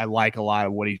Washington. I like a lot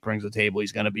of what he brings to the table.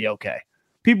 He's going to be okay.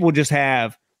 People would just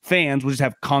have, fans would just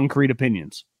have concrete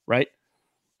opinions, right?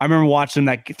 I remember watching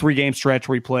that 3-game stretch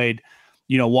where he played,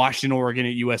 Washington, Oregon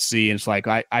at USC, and it's like,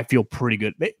 I feel pretty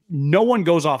good. No one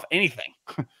goes off anything.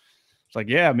 It's like,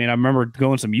 yeah, I mean, I remember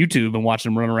going some YouTube and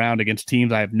watching him run around against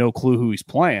teams I have no clue who he's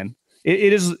playing.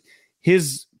 It is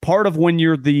his part of when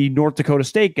you're the North Dakota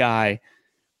State guy,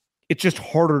 it's just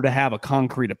harder to have a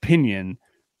concrete opinion.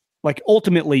 Like,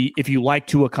 ultimately, if you like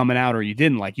Tua coming out or you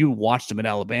didn't, like, you watched him at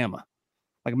Alabama.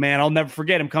 Like, man, I'll never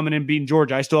forget him coming in beating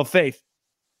Georgia. I still have faith.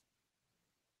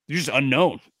 You're just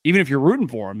unknown. Even if you're rooting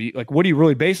for him, like, what are you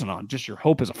really basing on? Just your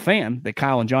hope as a fan that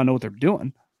Kyle and John know what they're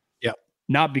doing. Yeah.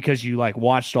 Not because you, like,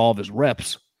 watched all of his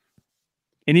reps.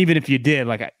 And even if you did,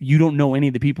 like, you don't know any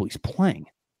of the people he's playing.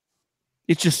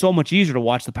 It's just so much easier to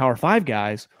watch the Power 5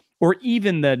 guys or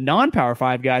even the non-Power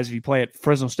 5 guys if you play at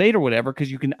Fresno State or whatever,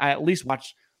 because you can at least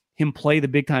watch him play the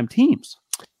big-time teams.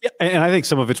 Yeah, and I think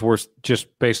some of it's worse just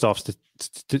based off the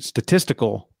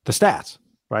stats,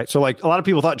 right? So, like, a lot of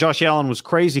people thought Josh Allen was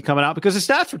crazy coming out because his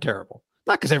stats were terrible.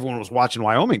 Not because everyone was watching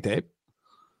Wyoming tape.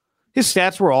 His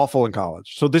stats were awful in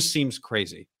college. So this seems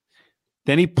crazy.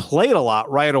 Then he played a lot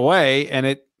right away, and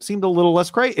it seemed a little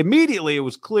less crazy. Immediately, it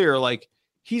was clear, like,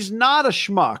 he's not a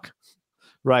schmuck,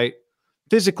 right?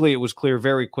 Physically, it was clear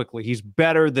very quickly. He's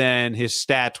better than his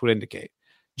stats would indicate.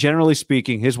 Generally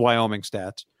speaking, his Wyoming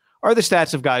stats are the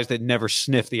stats of guys that never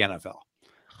sniff the NFL.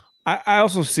 I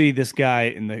also see this guy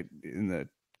in the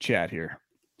chat here.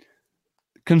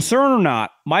 Concern or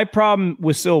not, my problem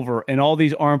with Silver and all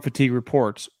these arm fatigue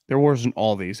reports, there wasn't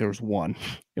all these. There was one.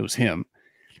 It was him.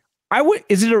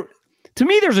 To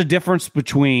me, there's a difference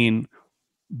between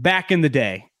back in the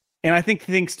day, and I think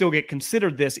things still get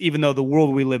considered this, even though the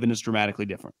world we live in is dramatically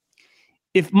different.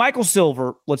 If Michael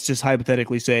Silver, let's just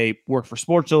hypothetically say, worked for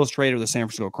Sports Illustrated or the San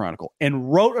Francisco Chronicle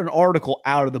and wrote an article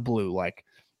out of the blue, like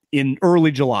in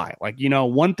early July, like,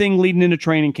 one thing leading into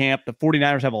training camp, the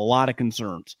 49ers have a lot of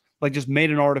concerns, like just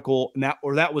made an article and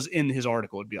that was in his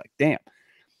article. It'd be like, damn.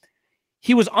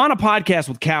 He was on a podcast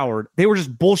with Coward. They were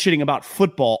just bullshitting about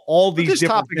football. All these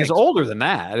different topic things. is older than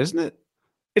that, isn't it?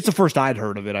 It's the first I'd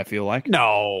heard of it, I feel like.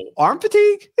 No, arm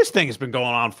fatigue? This thing has been going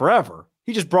on forever.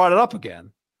 He just brought it up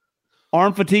again.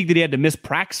 Arm fatigue that he had to miss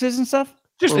practices and stuff?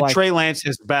 Just that Trey Lance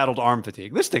has battled arm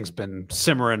fatigue. This thing's been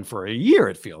simmering for a year,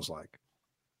 it feels like.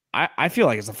 I feel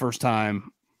like it's the first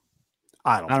time.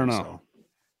 I don't know. So.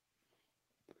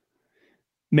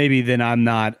 Maybe then I'm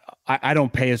not. I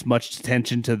don't pay as much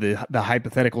attention to the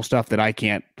hypothetical stuff that I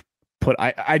can't put.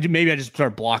 Maybe I just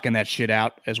start blocking that shit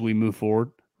out as we move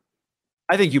forward.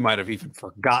 I think you might have even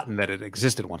forgotten that it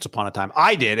existed once upon a time.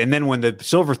 I did. And then when the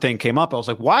Silver thing came up, I was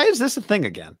like, why is this a thing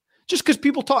again? Just because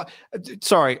people talk.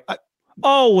 Sorry.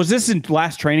 Was this in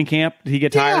last training camp? Did he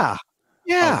get tired?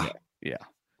 Yeah. Okay. Yeah.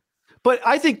 But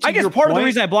I think I guess part of the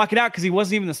reason I block it out because he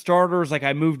wasn't even the starter is like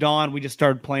I moved on. We just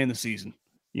started playing the season,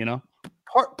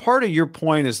 Part of your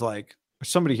point is like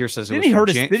somebody here says didn't he hurt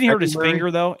his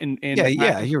finger though?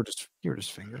 Yeah, he hurt his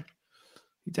finger.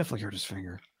 He definitely hurt his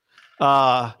finger.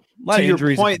 A lot of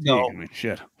injuries. Point, though,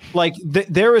 shit. Like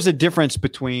there is a difference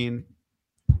between,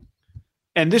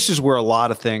 and this is where a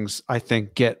lot of things I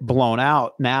think get blown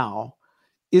out now,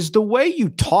 is the way you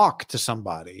talk to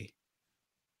somebody.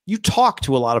 You talk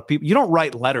to a lot of people. You don't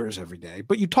write letters every day,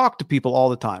 but you talk to people all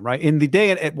the time, right? In the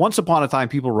day, at once upon a time,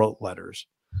 people wrote letters.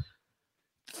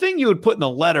 The thing you would put in a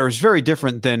letter is very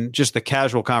different than just the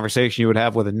casual conversation you would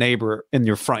have with a neighbor in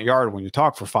your front yard when you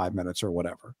talk for 5 minutes or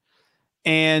whatever.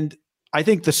 And I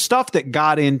think the stuff that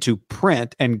got into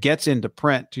print and gets into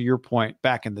print, to your point,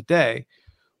 back in the day,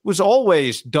 was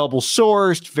always double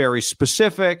sourced, very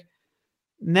specific.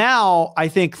 Now, I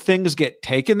think things get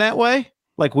taken that way.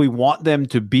 Like we want them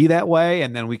to be that way,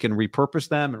 and then we can repurpose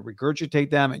them and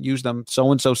regurgitate them and use them.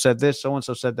 So-and-so said this,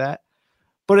 so-and-so said that.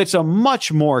 But it's a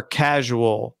much more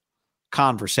casual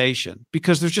conversation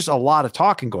because there's just a lot of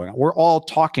talking going on. We're all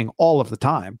talking all of the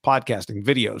time, podcasting,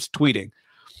 videos, tweeting.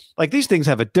 Like these things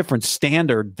have a different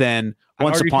standard than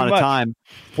once upon a time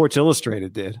Sports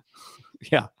Illustrated did.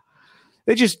 Yeah.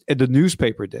 The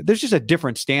newspaper did. There's just a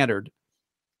different standard.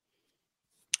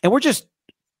 And we're just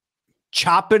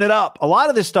chopping it up. A lot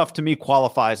of this stuff to me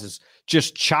qualifies as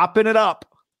just chopping it up,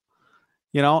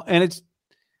 and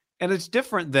it's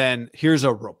different than here's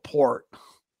a report.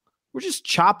 We're just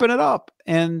chopping it up,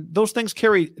 and those things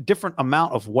carry a different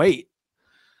amount of weight.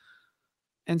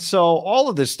 And so all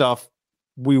of this stuff,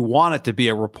 we want it to be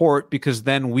a report because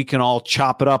then we can all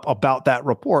chop it up about that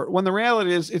report. When the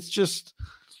reality is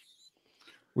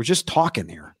we're just talking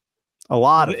here. A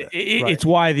lot of it. It's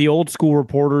why the old school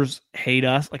reporters hate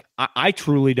us. Like I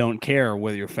truly don't care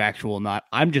whether you're factual or not.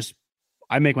 I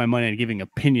make my money on giving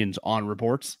opinions on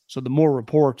reports. So the more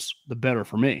reports, the better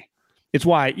for me. It's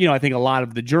why, I think a lot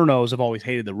of the journos have always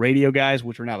hated the radio guys,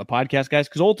 which are now the podcast guys,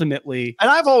 because ultimately, and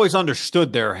I've always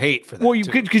understood their hate for that. Well,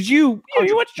 because you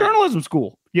went to journalism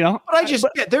school, But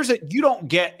you don't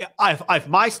get.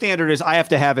 My standard is I have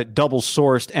to have it double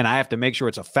sourced, and I have to make sure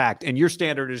it's a fact. And your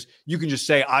standard is you can just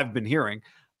say I've been hearing.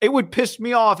 It would piss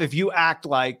me off if you act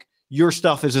like your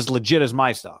stuff is as legit as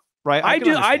my stuff, right?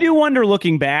 I do wonder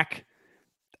looking back.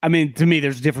 I mean, to me,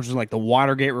 there's a difference in like the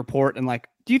Watergate report and like,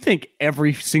 do you think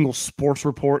every single sports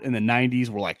report in the 90s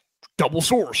were like double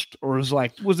sourced, or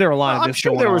was there a lot of this? I'm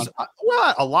sure there was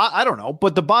a lot. I don't know,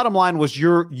 but the bottom line was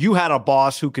you had a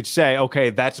boss who could say, okay,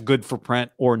 that's good for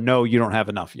print, or no, you don't have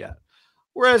enough yet.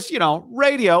 Whereas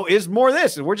radio is more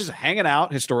this, and we're just hanging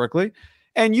out historically,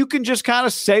 and you can just kind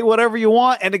of say whatever you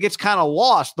want, and it gets kind of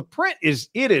lost. The print is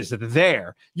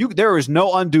there. There is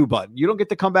no undo button. You don't get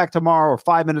to come back tomorrow or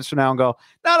 5 minutes from now and go,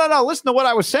 no. Listen to what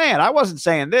I was saying. I wasn't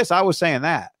saying this. I was saying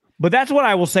that. But that's what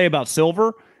I will say about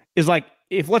Silver is like,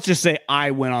 if let's just say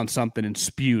I went on something and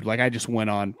spewed, like I just went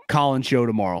on Colin's show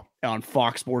tomorrow on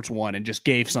Fox Sports 1 and just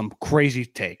gave some crazy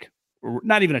take, or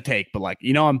not even a take, but like,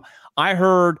 I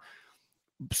heard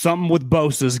something with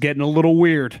Bosa's getting a little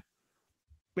weird.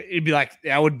 It'd be like,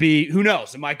 that would be, who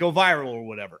knows? It might go viral or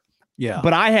whatever. Yeah.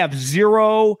 But I have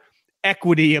zero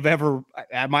equity of ever,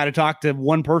 I might have talked to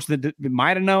one person that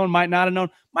might have known, might not have known.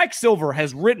 Mike Silver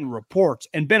has written reports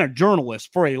and been a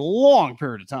journalist for a long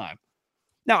period of time.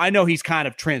 Now, I know he's kind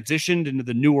of transitioned into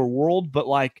the newer world, but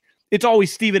like, it's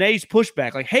always Stephen A's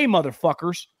pushback. Like, hey,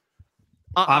 motherfuckers.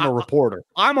 I'm a reporter.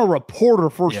 I'm a reporter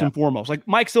first and foremost. Like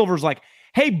Mike Silver's like,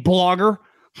 hey, blogger.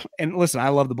 And listen, I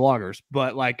love the bloggers,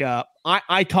 but like I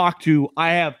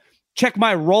have checked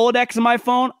my Rolodex on my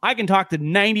phone. I can talk to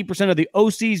 90% of the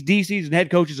OCs, DCs, and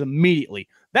head coaches immediately.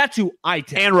 That's who I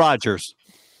take. And Rodgers.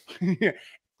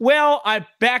 Well, I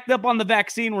backed up on the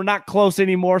vaccine. We're not close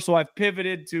anymore, so I've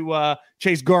pivoted to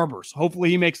Chase Garbers. Hopefully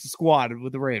he makes the squad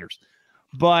with the Raiders.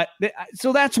 But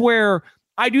so that's where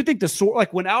I do think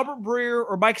like when Albert Breer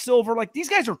or Mike Silver, like these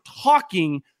guys are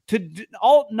talking to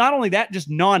not only that, just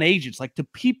non-agents, like to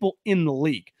people in the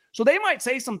league. So they might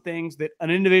say some things that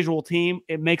an individual team,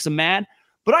 it makes them mad.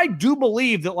 But I do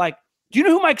believe that, like, do you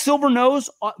know who Mike Silver knows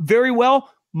very well?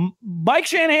 Mike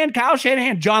Shanahan, Kyle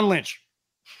Shanahan, John Lynch.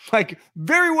 Like,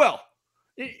 very well.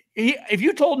 If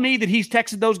you told me that he's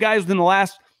texted those guys within the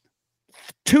last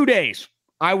 2 days,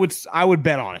 I would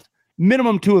bet on it.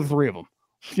 Minimum 2 or 3 of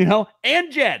them,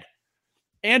 and Jed.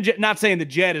 Not saying that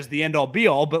Jed is the end-all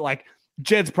be-all, but, like,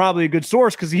 Jed's probably a good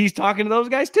source because he's talking to those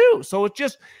guys too. So it's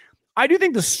just, I do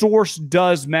think the source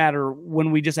does matter when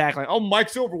we just act like, oh, Mike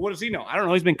Silver, what does he know? I don't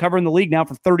know. He's been covering the league now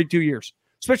for 32 years,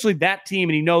 especially that team.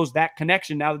 And he knows that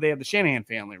connection now that they have the Shanahan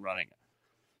family running it.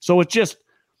 So it's just,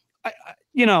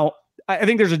 I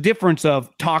think there's a difference of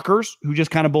talkers who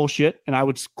just kind of bullshit. And I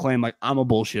would claim like I'm a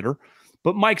bullshitter,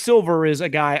 but Mike Silver is a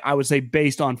guy I would say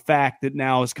based on fact that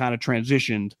now has kind of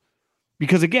transitioned.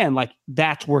 Because again, like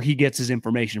that's where he gets his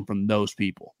information from those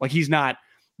people. Like he's not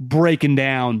breaking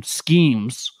down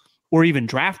schemes or even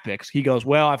draft picks. He goes,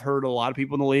 well, I've heard a lot of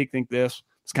people in the league think this.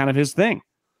 It's kind of his thing.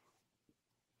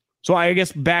 So I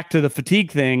guess back to the fatigue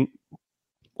thing,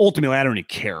 ultimately, I don't really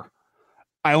care.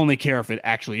 I only care if it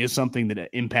actually is something that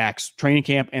impacts training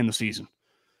camp and the season.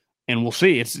 And we'll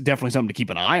see. It's definitely something to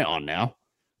keep an eye on now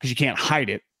because you can't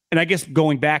hide it. And I guess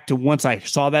going back to once I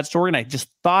saw that story and I just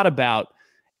thought about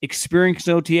experienced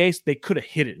OTAs, they could have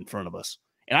hit it in front of us.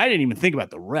 And I didn't even think about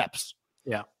the reps.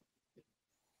 Yeah.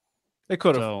 They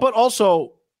could have. But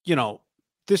also,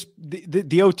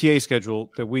 the OTA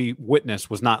schedule that we witnessed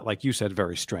was not, like you said,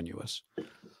 very strenuous.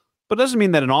 But it doesn't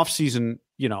mean that an offseason,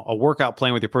 a workout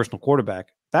playing with your personal quarterback,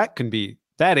 that can be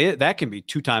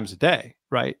 2 times a day,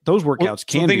 right? Those workouts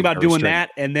can be. Think about doing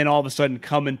that and then all of a sudden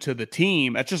coming to the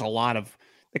team. That's just a lot of,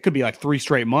 it could be like 3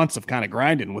 straight months of kind of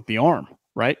grinding with the arm.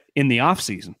 Right? In the off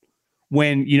season,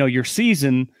 when, your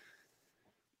season,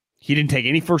 he didn't take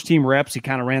any first team reps. He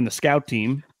kind of ran the scout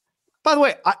team. By the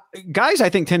way, guys, I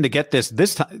think tend to get this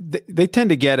time. They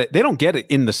tend to get it. They don't get it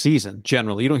in the season.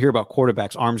 Generally, you don't hear about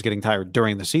quarterbacks' arms getting tired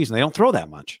during the season. They don't throw that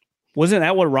much. Wasn't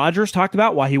that what Rodgers talked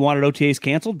about? Why he wanted OTAs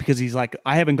canceled? Because he's like,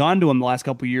 I haven't gone to him the last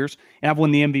couple of years and I've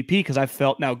won the MVP because I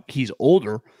felt, now he's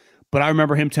older, but I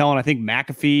remember him telling, I think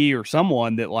McAfee or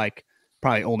someone that like,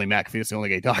 probably only McAfee, it's the only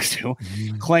guy he talks to,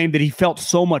 claimed that he felt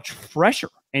so much fresher.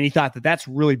 And he thought that that's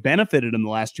really benefited him the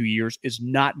last 2 years is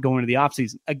not going to the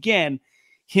offseason. Again,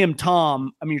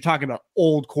 Tom, I mean, you're talking about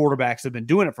old quarterbacks that have been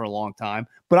doing it for a long time.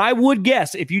 But I would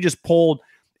guess if you just polled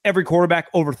every quarterback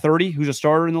over 30 who's a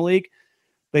starter in the league,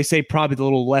 they say probably the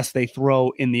little less they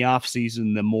throw in the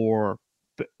offseason, the more,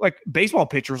 like baseball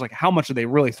pitchers, like how much are they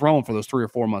really throwing for those 3 or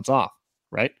 4 months off,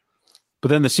 right? But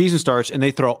then the season starts and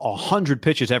they throw 100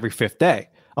 pitches every 5th day.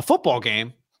 A football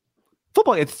game,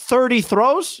 it's 30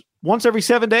 throws once every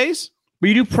 7 days. But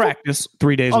you do practice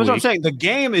 3 days a week. What I'm saying. The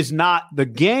game is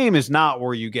not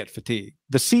where you get fatigue.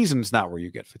 The season's not where you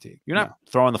get fatigue. You're not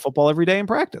throwing the football every day in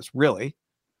practice, really.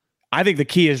 I think the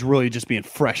key is really just being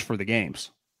fresh for the games,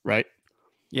 right?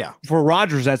 Yeah. For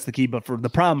Rodgers, that's the key. But for the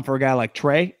problem for a guy like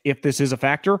Trey, if this is a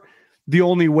factor, the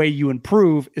only way you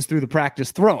improve is through the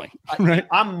practice throwing, right?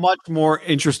 I'm much more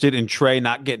interested in Trey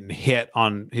not getting hit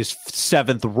on his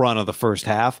 7th run of the first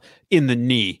half in the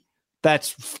knee.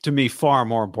 That's, to me, far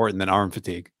more important than arm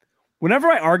fatigue. Whenever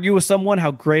I argue with someone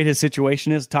how great his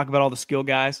situation is, talk about all the skill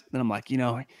guys, then I'm like,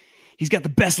 he's got the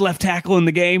best left tackle in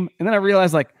the game. And then I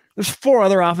realize, like, there's 4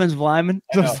 other offensive linemen.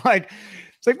 So it's like,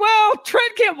 well,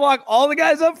 Trent can't block all the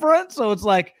guys up front. So it's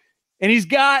like, and he's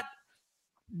got,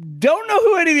 don't know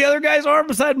who any of the other guys are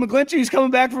besides McGlinchey. He's coming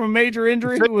back from a major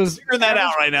injury. Who was figuring that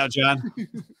out right now, John.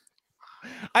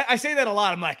 I say that a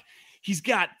lot. I'm like, he's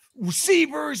got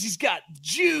receivers, he's got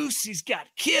juice, he's got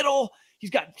Kittle, he's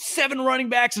got 7 running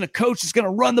backs and a coach that's going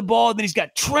to run the ball. And then he's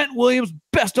got Trent Williams,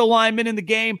 best alignment in the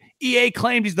game. EA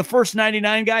claimed he's the first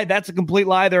 99 guy. That's a complete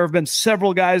lie. There have been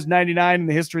several guys 99 in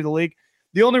the history of the league.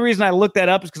 The only reason I looked that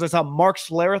up is because I saw Mark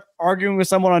Schlereth arguing with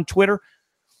someone on Twitter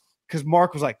because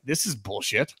Mark was like, this is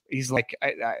bullshit. He's like,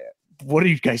 what are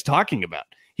you guys talking about?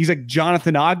 He's like,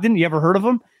 Jonathan Ogden, you ever heard of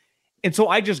him? And so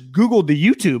I just Googled the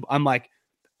YouTube. I'm like,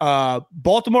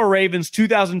 Baltimore Ravens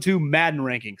 2002 Madden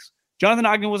rankings. Jonathan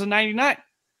Ogden was a 99.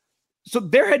 So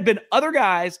there had been other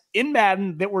guys in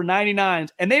Madden that were 99s,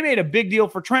 and they made a big deal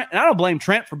for Trent. And I don't blame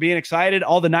Trent for being excited.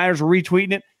 All the Niners were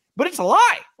retweeting it, but it's a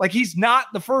lie. Like, he's not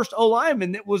the first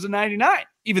O-lineman that was a 99,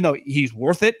 even though he's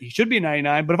worth it. He should be a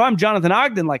 99. But if I'm Jonathan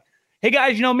Ogden, like, hey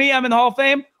guys, you know me, I'm in the Hall of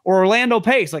Fame. Or Orlando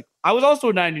Pace, like, I was also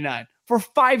a 99 for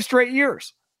 5 straight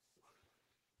years.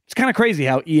 It's kind of crazy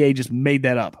how EA just made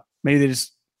that up. Maybe they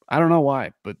just, I don't know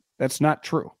why, but that's not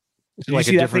true. Did like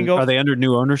you see that thing go? Are they under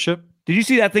new ownership? Did you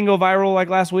see that thing go viral like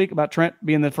last week about Trent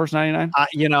being the first 99?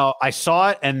 I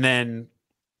saw it and then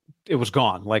it was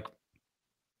gone. Like,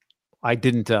 I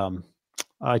didn't,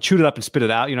 I chewed it up and spit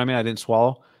it out. You know what I mean? I didn't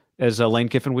swallow, as Lane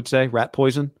Kiffin would say, rat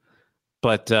poison.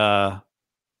 But no,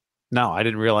 I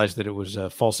didn't realize that it was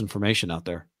false information out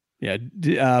there.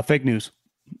 Yeah, fake news.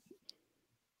 I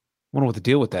wonder what the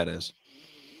deal with that is.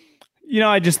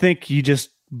 I just think you just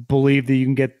believe that you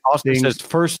can get Austin says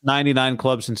first 99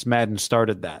 club since Madden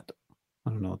started that. I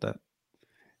don't know what that.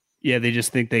 Yeah, they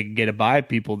just think they can get it by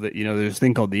people that, there's a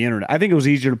thing called the internet. I think it was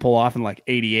easier to pull off in like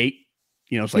 88.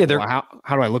 It's like, well,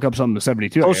 how do I look up something to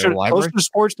 72? Closer to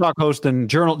sports talk host and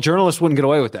journalists wouldn't get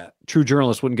away with that. True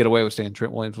journalists wouldn't get away with saying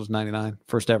Trent Williams was 99,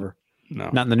 first ever. No.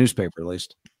 Not in the newspaper, at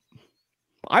least.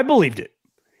 I believed it.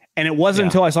 And it wasn't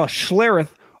until I saw Schlereth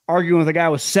arguing with a guy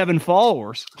with 7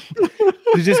 followers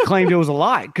who just claimed it was a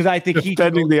lie. Because I think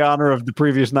defending the honor of the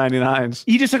previous 99s.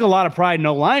 He just took a lot of pride in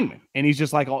O-linemen. And he's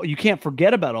just like, oh, you can't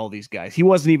forget about all these guys. He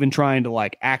wasn't even trying to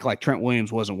like act like Trent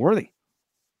Williams wasn't worthy.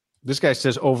 This guy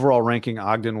says overall ranking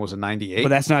Ogden was a 98. But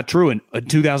that's not true. In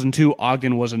 2002,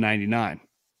 Ogden was a 99.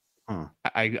 Huh.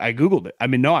 I Googled it. I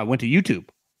mean, no, I went to YouTube.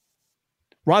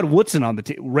 Rod Woodson on the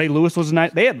team. Ray Lewis was a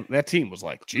 9. That team was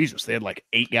like, Jesus, they had like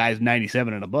 8 guys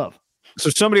 97 and above. So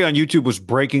somebody on YouTube was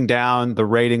breaking down the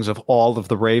ratings of all of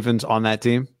the Ravens on that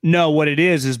team? No, what it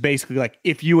is basically like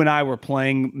if you and I were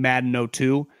playing Madden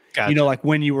 02, gotcha. Like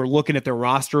when you were looking at their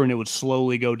roster and it would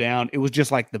slowly go down, it was just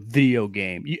like the video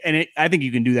game. I think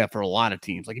you can do that for a lot of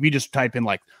teams. Like if you just type in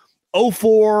like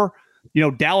 04,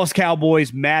 Dallas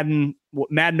Cowboys, Madden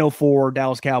 04,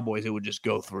 Dallas Cowboys, it would just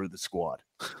go through the squad.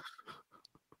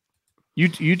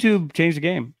 YouTube changed the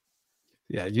game.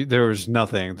 Yeah, there was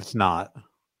nothing that's not.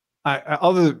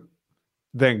 Other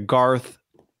than Garth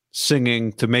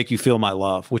singing "To Make You Feel My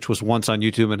Love," which was once on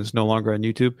YouTube and is no longer on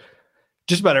YouTube.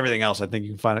 Just about everything else, I think you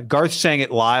can find it. Garth sang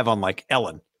it live on like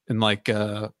Ellen and like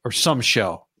or some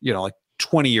show, like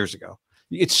 20 years ago.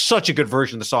 It's such a good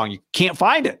version of the song. You can't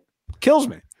find it. Kills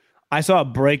me. I saw a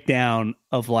breakdown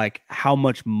of like how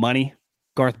much money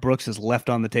Garth Brooks has left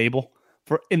on the table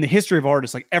for in the history of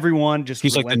artists. Like everyone just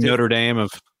he's like the Notre Dame of.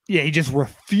 Yeah, he just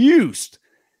refused.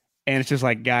 And it's just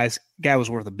like, guy was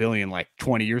worth $1 billion like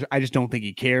 20 years. I just don't think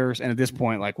he cares. And at this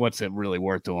point, like, what's it really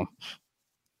worth to him?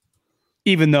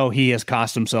 even though he has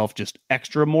cost himself just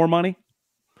extra more money.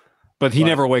 But he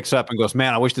never wakes up and goes,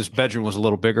 man, I wish this bedroom was a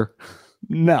little bigger.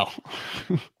 No.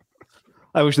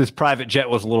 I wish this private jet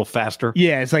was a little faster.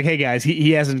 Yeah, it's like, hey, guys,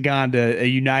 he hasn't gone to a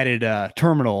United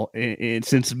terminal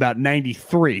since about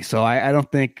 93. So I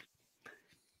don't think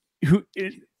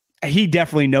he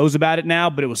definitely knows about it now,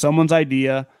 but it was someone's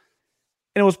idea.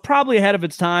 And it was probably ahead of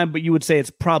its time, but you would say it's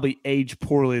probably aged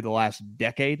poorly the last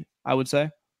decade, I would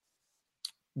say.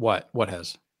 What? What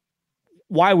has?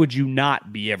 Why would you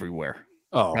not be everywhere?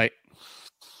 Oh. Right.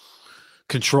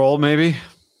 Control, maybe.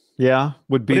 Yeah,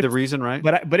 would be the reason, right?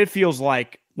 But it feels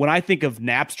like when I think of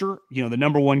Napster, the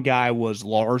number one guy was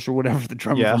Lars or whatever, the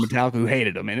drummer from Metallica, who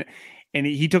hated him. And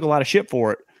he took a lot of shit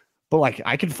for it. But like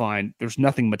I could find, there's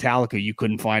nothing Metallica you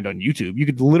couldn't find on YouTube. You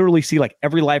could literally see like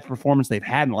every live performance they've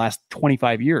had in the last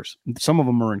 25 years. Some of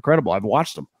them are incredible. I've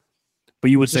watched them.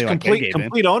 But you would say like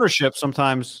complete ownership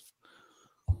sometimes.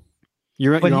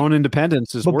 Your own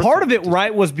independence is. But part of it,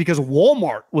 right, was because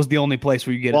Walmart was the only place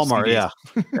where you get Walmart. Yeah.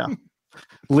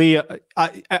 Lee,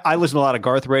 I listen to a lot of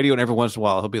Garth radio, and every once in a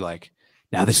while he'll be like,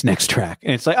 "Now this next track,"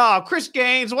 and it's like, "Oh, Chris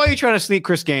Gaines, why are you trying to sneak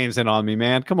Chris Gaines in on me,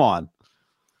 man? Come on."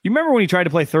 You remember when he tried to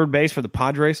play third base for the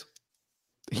Padres?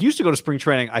 He used to go to spring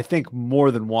training, I think, more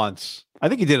than once. I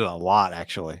think he did it a lot,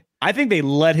 actually. I think they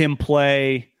let him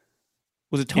play.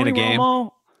 Was it Tony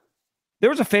Romo? There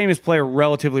was a famous player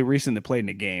relatively recent that played in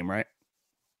a game, right?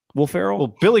 Will Ferrell?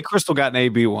 Well, Billy Crystal got an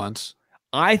AB once.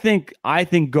 I think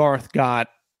Garth got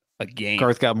a game.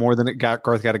 Garth got more than it got.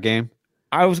 Garth got a game.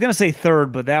 I was going to say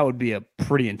third, but that would be a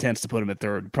pretty intense to put him at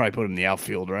third. Probably put him in the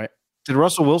outfield, right? Did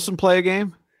Russell Wilson play a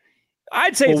game?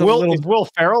 I'd say it's Will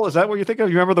Ferrell. Is that what you think of?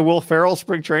 You remember the Will Ferrell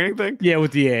spring training thing? Yeah,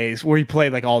 with the A's, where he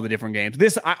played like all the different games.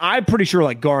 This, I'm pretty sure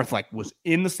like Garth like was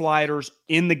in the sliders,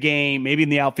 in the game, maybe in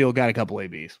the outfield, got a couple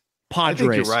ABs. Padres.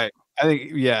 I think you're right.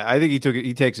 I think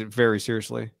he takes it very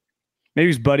seriously. Maybe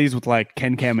he's buddies with like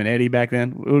Ken Caminiti back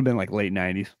then. It would have been like late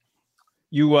 90s.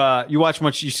 You watch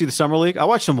much? You see the summer league? I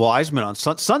watched some Wiseman on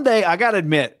Sunday. I got to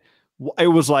admit, it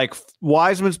was like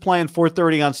Wiseman's playing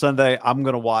 4:30 on Sunday. I'm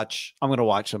gonna watch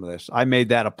some of this. I made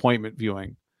that appointment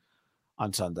viewing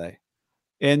on Sunday,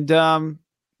 and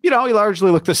he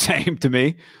largely looked the same to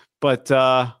me. But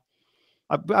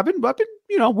I've been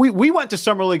we went to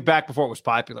summer league back before it was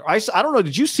popular. I don't know.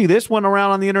 Did you see this one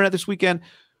around on the internet this weekend?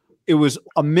 It was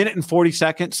a minute and 40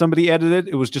 seconds. Somebody edited.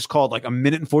 It was just called like a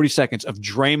minute and 40 seconds of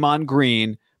Draymond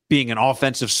Green being an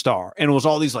offensive star. And it was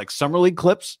all these like summer league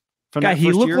clips from that first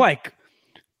year. He looked like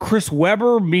Chris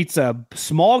Webber meets a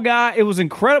small guy. It was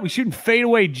incredible. He's shooting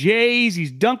fadeaway J's.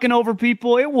 He's dunking over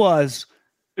people. We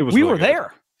really were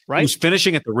there, right? He was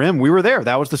finishing at the rim. We were there.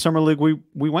 That was the summer league.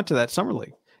 We went to that summer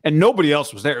league and nobody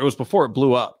else was there. It was before it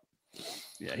blew up.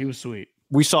 Yeah, he was sweet.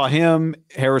 We saw him,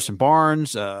 Harrison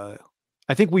Barnes,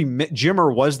 I think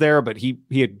Jimmer was there, but he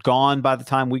had gone by the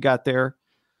time we got there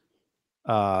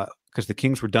because the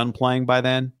Kings were done playing by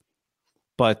then.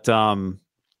 But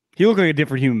he looked like a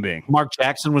different human being. Mark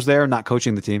Jackson was there, not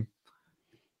coaching the team.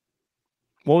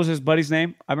 What was his buddy's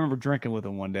name? I remember drinking with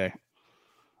him one day.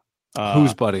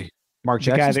 Whose buddy? Mark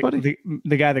Jackson's buddy?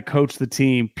 The guy that coached the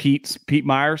team, Pete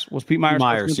Myers. Was Pete Myers? Pete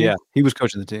Myers, yeah. He was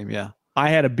coaching the team, yeah. I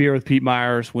had a beer with Pete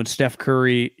Myers when Steph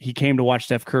Curry, he came to watch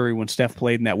Steph Curry when Steph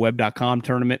played in that web.com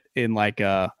tournament in like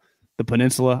the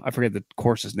peninsula. I forget the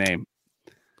course's name.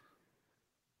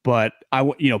 But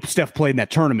Steph played in that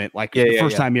tournament like the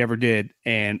first time he ever did.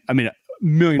 And I mean, a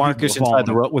million Marcus inside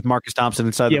the rope with Marcus Thompson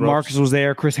inside the ropes. Yeah, Marcus was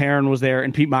there. Chris Herron was there.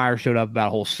 And Pete Myers showed up about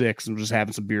hole 6 and was just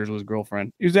having some beers with his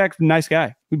girlfriend. He was actually a nice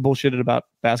guy. We bullshitted about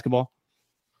basketball.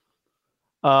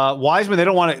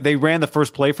 Wiseman, they ran the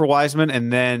first play for Wiseman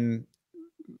and then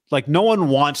like no one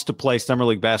wants to play summer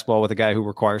league basketball with a guy who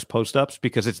requires post-ups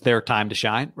because it's their time to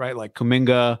shine, right? Like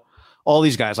Kuminga, all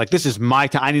these guys, like this is my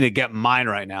time. I need to get mine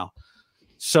right now.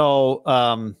 So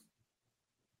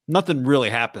nothing really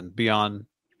happened beyond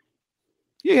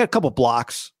he had a couple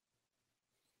blocks.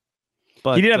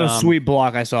 But he did have a sweet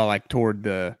block I saw like toward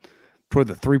the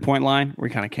 3-point line where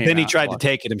he kind of came. Then he tried to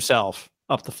take it himself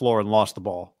up the floor and lost the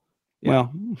ball. Yeah.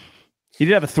 Well, he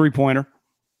did have a 3-pointer.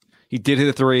 He did hit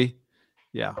a 3.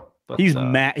 Yeah, but he's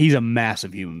a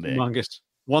massive human being. Humongous.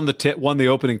 Won the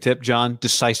opening tip, John,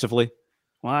 decisively.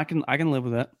 Well, I can live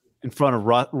with that. In front of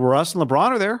Russ and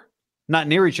LeBron are there, not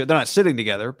near each other. They're not sitting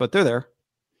together, but they're there.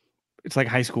 It's like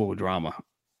high school drama.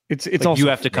 It's like also you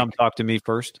have to come talk to me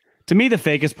first. To me, the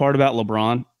fakest part about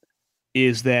LeBron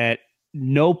is that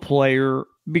no player.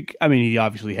 I mean, he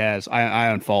obviously has. I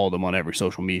unfollowed him on every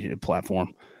social media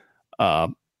platform.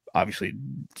 Obviously,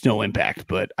 it's no impact,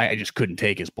 but I just couldn't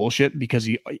take his bullshit because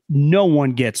no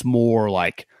one gets more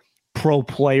like pro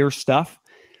player stuff.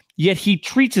 Yet he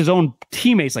treats his own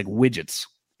teammates like widgets,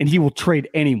 and he will trade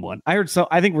anyone. I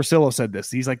think Russillo said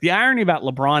this. He's like, the irony about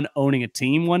LeBron owning a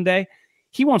team one day,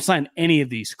 he won't sign any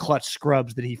of these clutch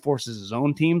scrubs that he forces his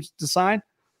own teams to sign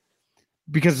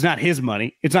because it's not his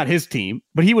money. It's not his team.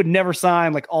 But he would never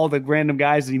sign like all the random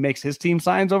guys that he makes his team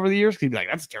signs over the years. He'd be like,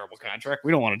 that's a terrible contract.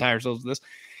 We don't want to tie ourselves to this.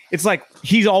 It's like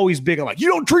he's always big on like, you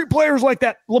don't treat players like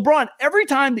that. LeBron, every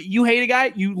time that you hate a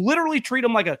guy, you literally treat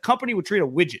him like a company would treat a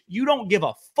widget. You don't give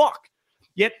a fuck.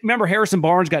 Yet, remember, Harrison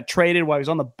Barnes got traded while he was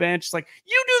on the bench. It's like,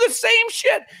 you do the same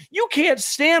shit. You can't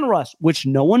stand Russ, which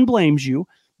no one blames you,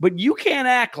 but you can't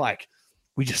act like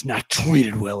we just not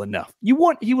treated well enough.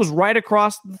 He was right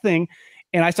across the thing,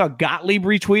 and I saw Gottlieb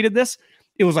retweeted this.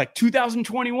 It was like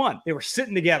 2021. They were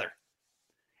sitting together.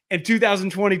 In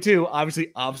 2022,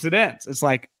 obviously opposite ends. It's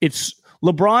like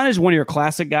LeBron is one of your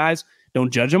classic guys.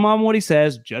 Don't judge him on what he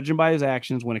says. Judge him by his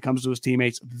actions. When it comes to his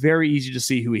teammates, very easy to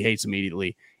see who he hates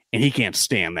immediately, and he can't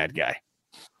stand that guy.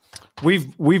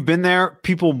 We've been there.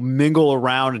 People mingle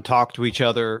around and talk to each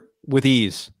other with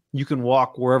ease. You can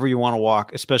walk wherever you want to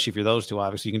walk, especially if you're those two.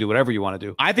 Obviously, you can do whatever you want to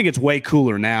do. I think it's way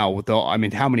cooler now.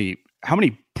 How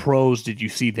many pros did you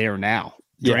see there now?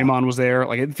 Yeah. Draymond was there.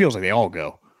 Like it feels like they all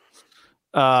go.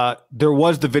 There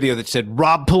was the video that said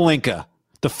Rob Pelinka,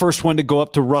 the first one to go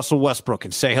up to Russell Westbrook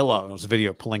and say hello. It was a video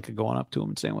of Pelinka going up to him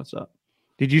and saying, what's up?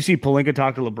 Did you see Pelinka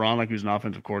talk to LeBron like he was an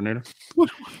offensive coordinator?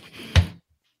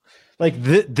 Like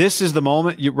this is the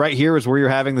moment. Right here is where you're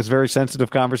having this very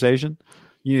sensitive conversation.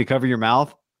 You need to cover your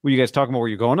mouth. What are you guys talking about? Where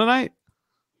you going tonight?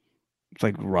 It's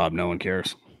like, Rob, no one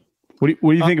cares. What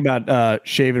do you think about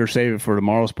shave it or save it for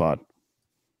tomorrow's pod?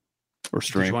 Or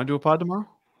stream? Do you want to do a pod tomorrow?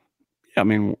 I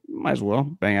mean, might as well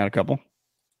bang out a couple.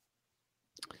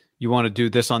 You want to do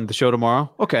this on the show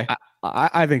tomorrow? Okay.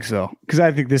 I think so. Because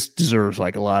I think this deserves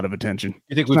like a lot of attention.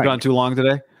 You think we've gone too long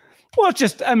today? Well, it's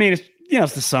just, I mean,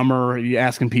 it's the summer. You're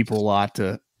asking people a lot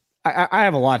I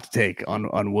have a lot to take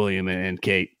on William and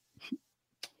Kate.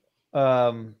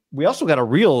 We also got a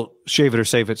real shave it or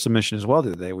save it submission as well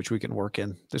the other day, which we can work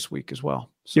in this week as well.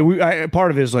 So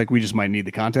part of it is like, we just might need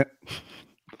the content.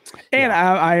 And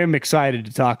I am excited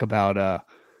to talk about,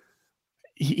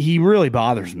 he really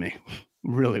bothers me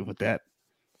really with that.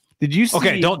 Did you see?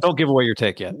 Okay. Don't give away your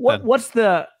take yet.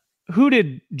 Who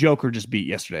did Joker just beat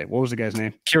yesterday? What was the guy's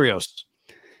name? Curios.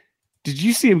 Did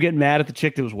you see him getting mad at the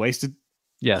chick that was wasted?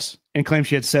 Yes. And claimed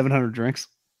she had 700 drinks.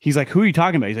 He's like, who are you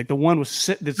talking about? He's like, the one was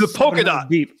the polka dot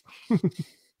deep.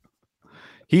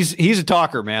 He's a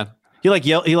talker, man. He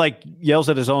yells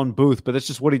at his own booth, but that's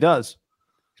just what he does.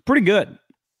 It's pretty good.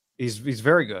 He's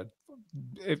very good.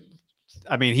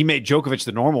 He made Djokovic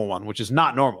the normal one, which is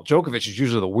not normal. Djokovic is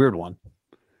usually the weird one.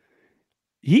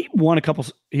 He won a couple.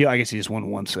 I guess he just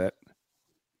won one set,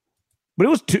 but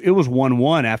it was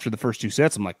 1-1 after the first two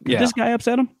sets. I'm like, did this guy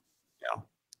upset him? Yeah.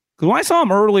 Because when I saw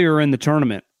him earlier in the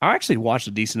tournament, I actually watched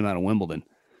a decent amount of Wimbledon.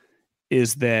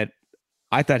 Is that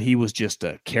I thought he was just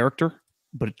a character,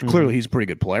 but clearly he's a pretty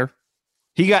good player.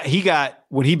 He got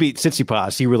when he beat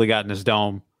Tsitsipas, he really got in his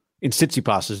dome, in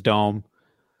Tsitsipas's dome.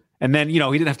 And then, he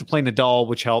didn't have to play Nadal,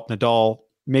 which helped. Nadal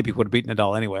maybe would have beaten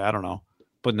Nadal anyway. I don't know.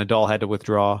 But Nadal had to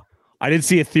withdraw. I did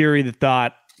see a theory that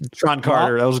thought Tron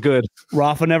Carter, that was good.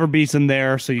 Rafa never beats him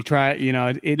there. So you try,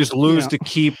 it just lose to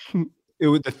keep.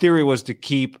 The theory was to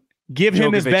give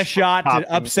him his Djokovic best shot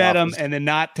to upset him Rafa's. and then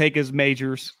not take his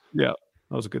majors. Yeah,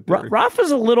 that was a good theory.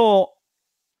 Rafa's a little,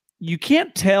 you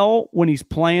can't tell when he's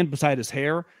playing beside his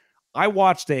hair. I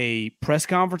watched a press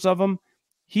conference of him.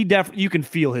 You can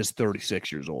feel he's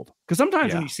 36 years old. Because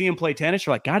sometimes when you see him play tennis,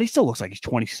 you're like, God, he still looks like he's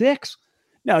 26.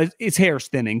 No, his hair's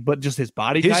thinning, but just his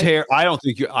body type. His hair,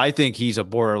 I think he's a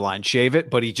borderline shave it,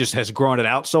 but he just has grown it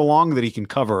out so long that he can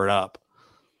cover it up.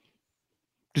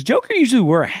 Does Joker usually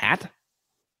wear a hat?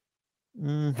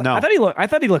 No. I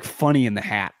thought he looked funny in the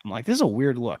hat. I'm like, this is a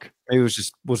weird look. Maybe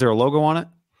was there a logo on it?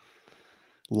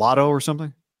 Lotto or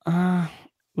something? It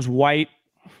was white.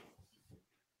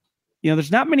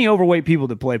 There's not many overweight people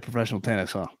that play professional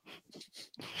tennis, huh?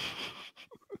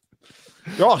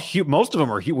 They're all huge. Most of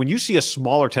them are huge. When you see a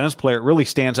smaller tennis player, it really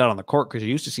stands out on the court because you're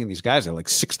used to seeing these guys that are like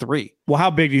 6'3". Well, how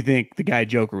big do you think the guy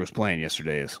Joker was playing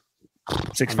yesterday is?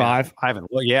 6'5"? I haven't.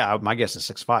 Well, yeah, my guess is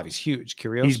 6'5". He's huge.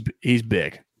 Curious. He's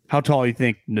big. How tall do you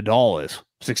think Nadal is?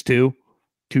 6'2",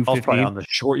 215? Probably on the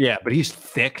short. Yeah, but he's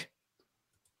thick.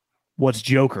 What's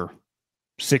Joker?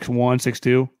 6'1",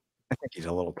 6'2"? I think he's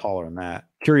a little taller than that.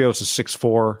 Kyrgios is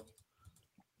 6'4".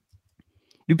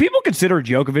 Do people consider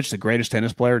Djokovic the greatest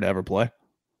tennis player to ever play?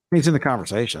 He's in the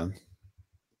conversation.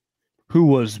 Who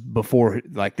was before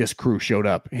this crew showed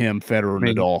up? Him, Federer,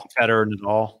 Nadal. Federer,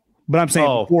 Nadal. But I'm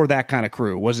saying before that kind of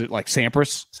crew. Was it like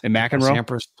Sampras and McEnroe?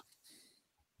 Sampras.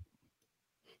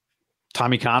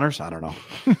 Tommy Connors? I don't know.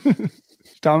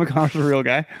 Tommy Connors a real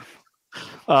guy?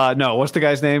 No, what's the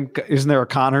guy's name? Isn't there a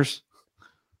Connors?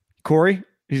 Corey?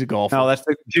 He's a golfer. No, that's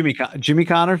Jimmy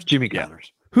Connors. Jimmy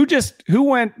Connors. Who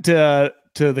went to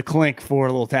the clink for a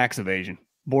little tax evasion?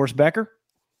 Boris Becker?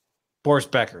 Boris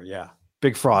Becker, yeah.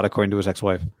 Big fraud, according to his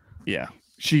ex-wife. Yeah.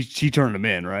 She turned him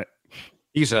in, right?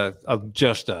 He's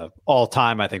just a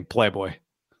all-time, I think, playboy.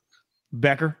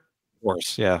 Becker? Of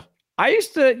course, yeah. I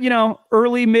used to,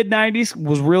 early mid-90s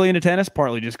was really into tennis,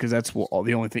 partly just because that's the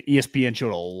only thing. ESPN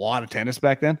showed a lot of tennis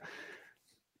back then.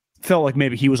 Felt like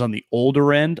maybe he was on the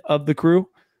older end of the crew.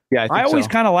 Yeah, I always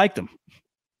kind of liked him.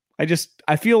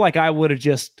 I feel like I would have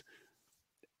just,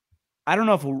 I don't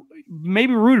know if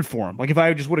maybe rooted for him. Like if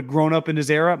I just would have grown up in his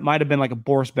era, it might have been like a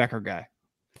Boris Becker guy.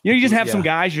 You just have some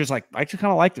guys you're just like, I just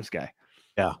kind of like this guy.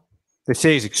 Yeah. They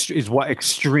say he's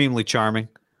extremely charming,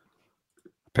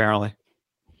 apparently.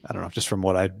 I don't know, just from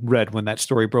what I read when that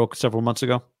story broke several months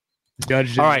ago.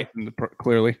 Judge all right.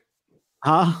 Clearly.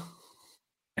 Huh?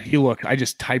 I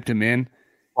just typed him in.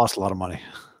 Lost a lot of money.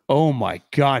 Oh my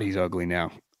God, he's ugly now.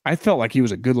 I felt like he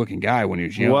was a good-looking guy when he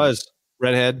was young. He was.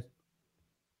 Redhead.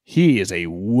 He is a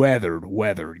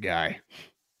weathered guy.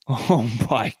 Oh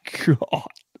my God.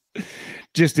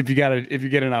 Just if you get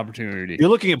an opportunity. You're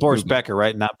looking at Boris Becker,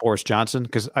 right? Not Boris Johnson?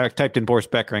 Because I typed in Boris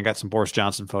Becker and got some Boris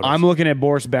Johnson photos. I'm looking at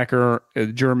Boris Becker, a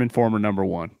German former number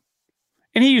one.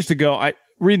 And he used to go,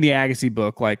 reading the Agassi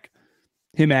book, like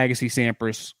him, Agassi,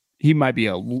 Sampras, he might be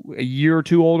a year or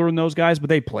two older than those guys, but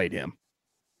they played him.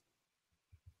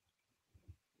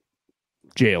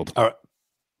 Jailed. All right.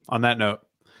 On that note,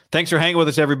 thanks for hanging with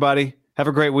us, everybody. Have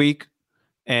a great week.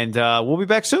 And we'll be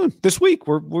back soon. This week,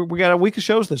 we got a week of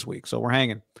shows this week, so we're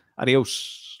hanging.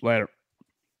 Adios. Later.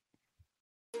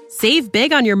 Save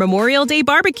big on your Memorial Day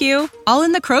barbecue, all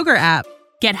in the Kroger app.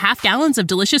 Get half gallons of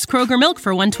delicious Kroger milk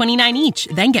for $1.29 each.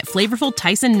 Then get flavorful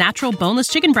Tyson natural boneless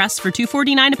chicken breasts for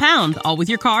 $2.49 a pound, all with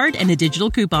your card and a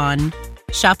digital coupon.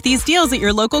 Shop these deals at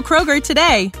your local Kroger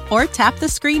today, or tap the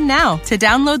screen now to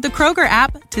download the Kroger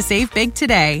app to save big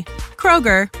today.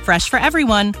 Kroger, fresh for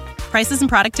everyone. Prices and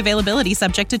product availability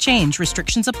subject to change.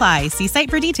 Restrictions apply. See site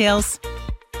for details.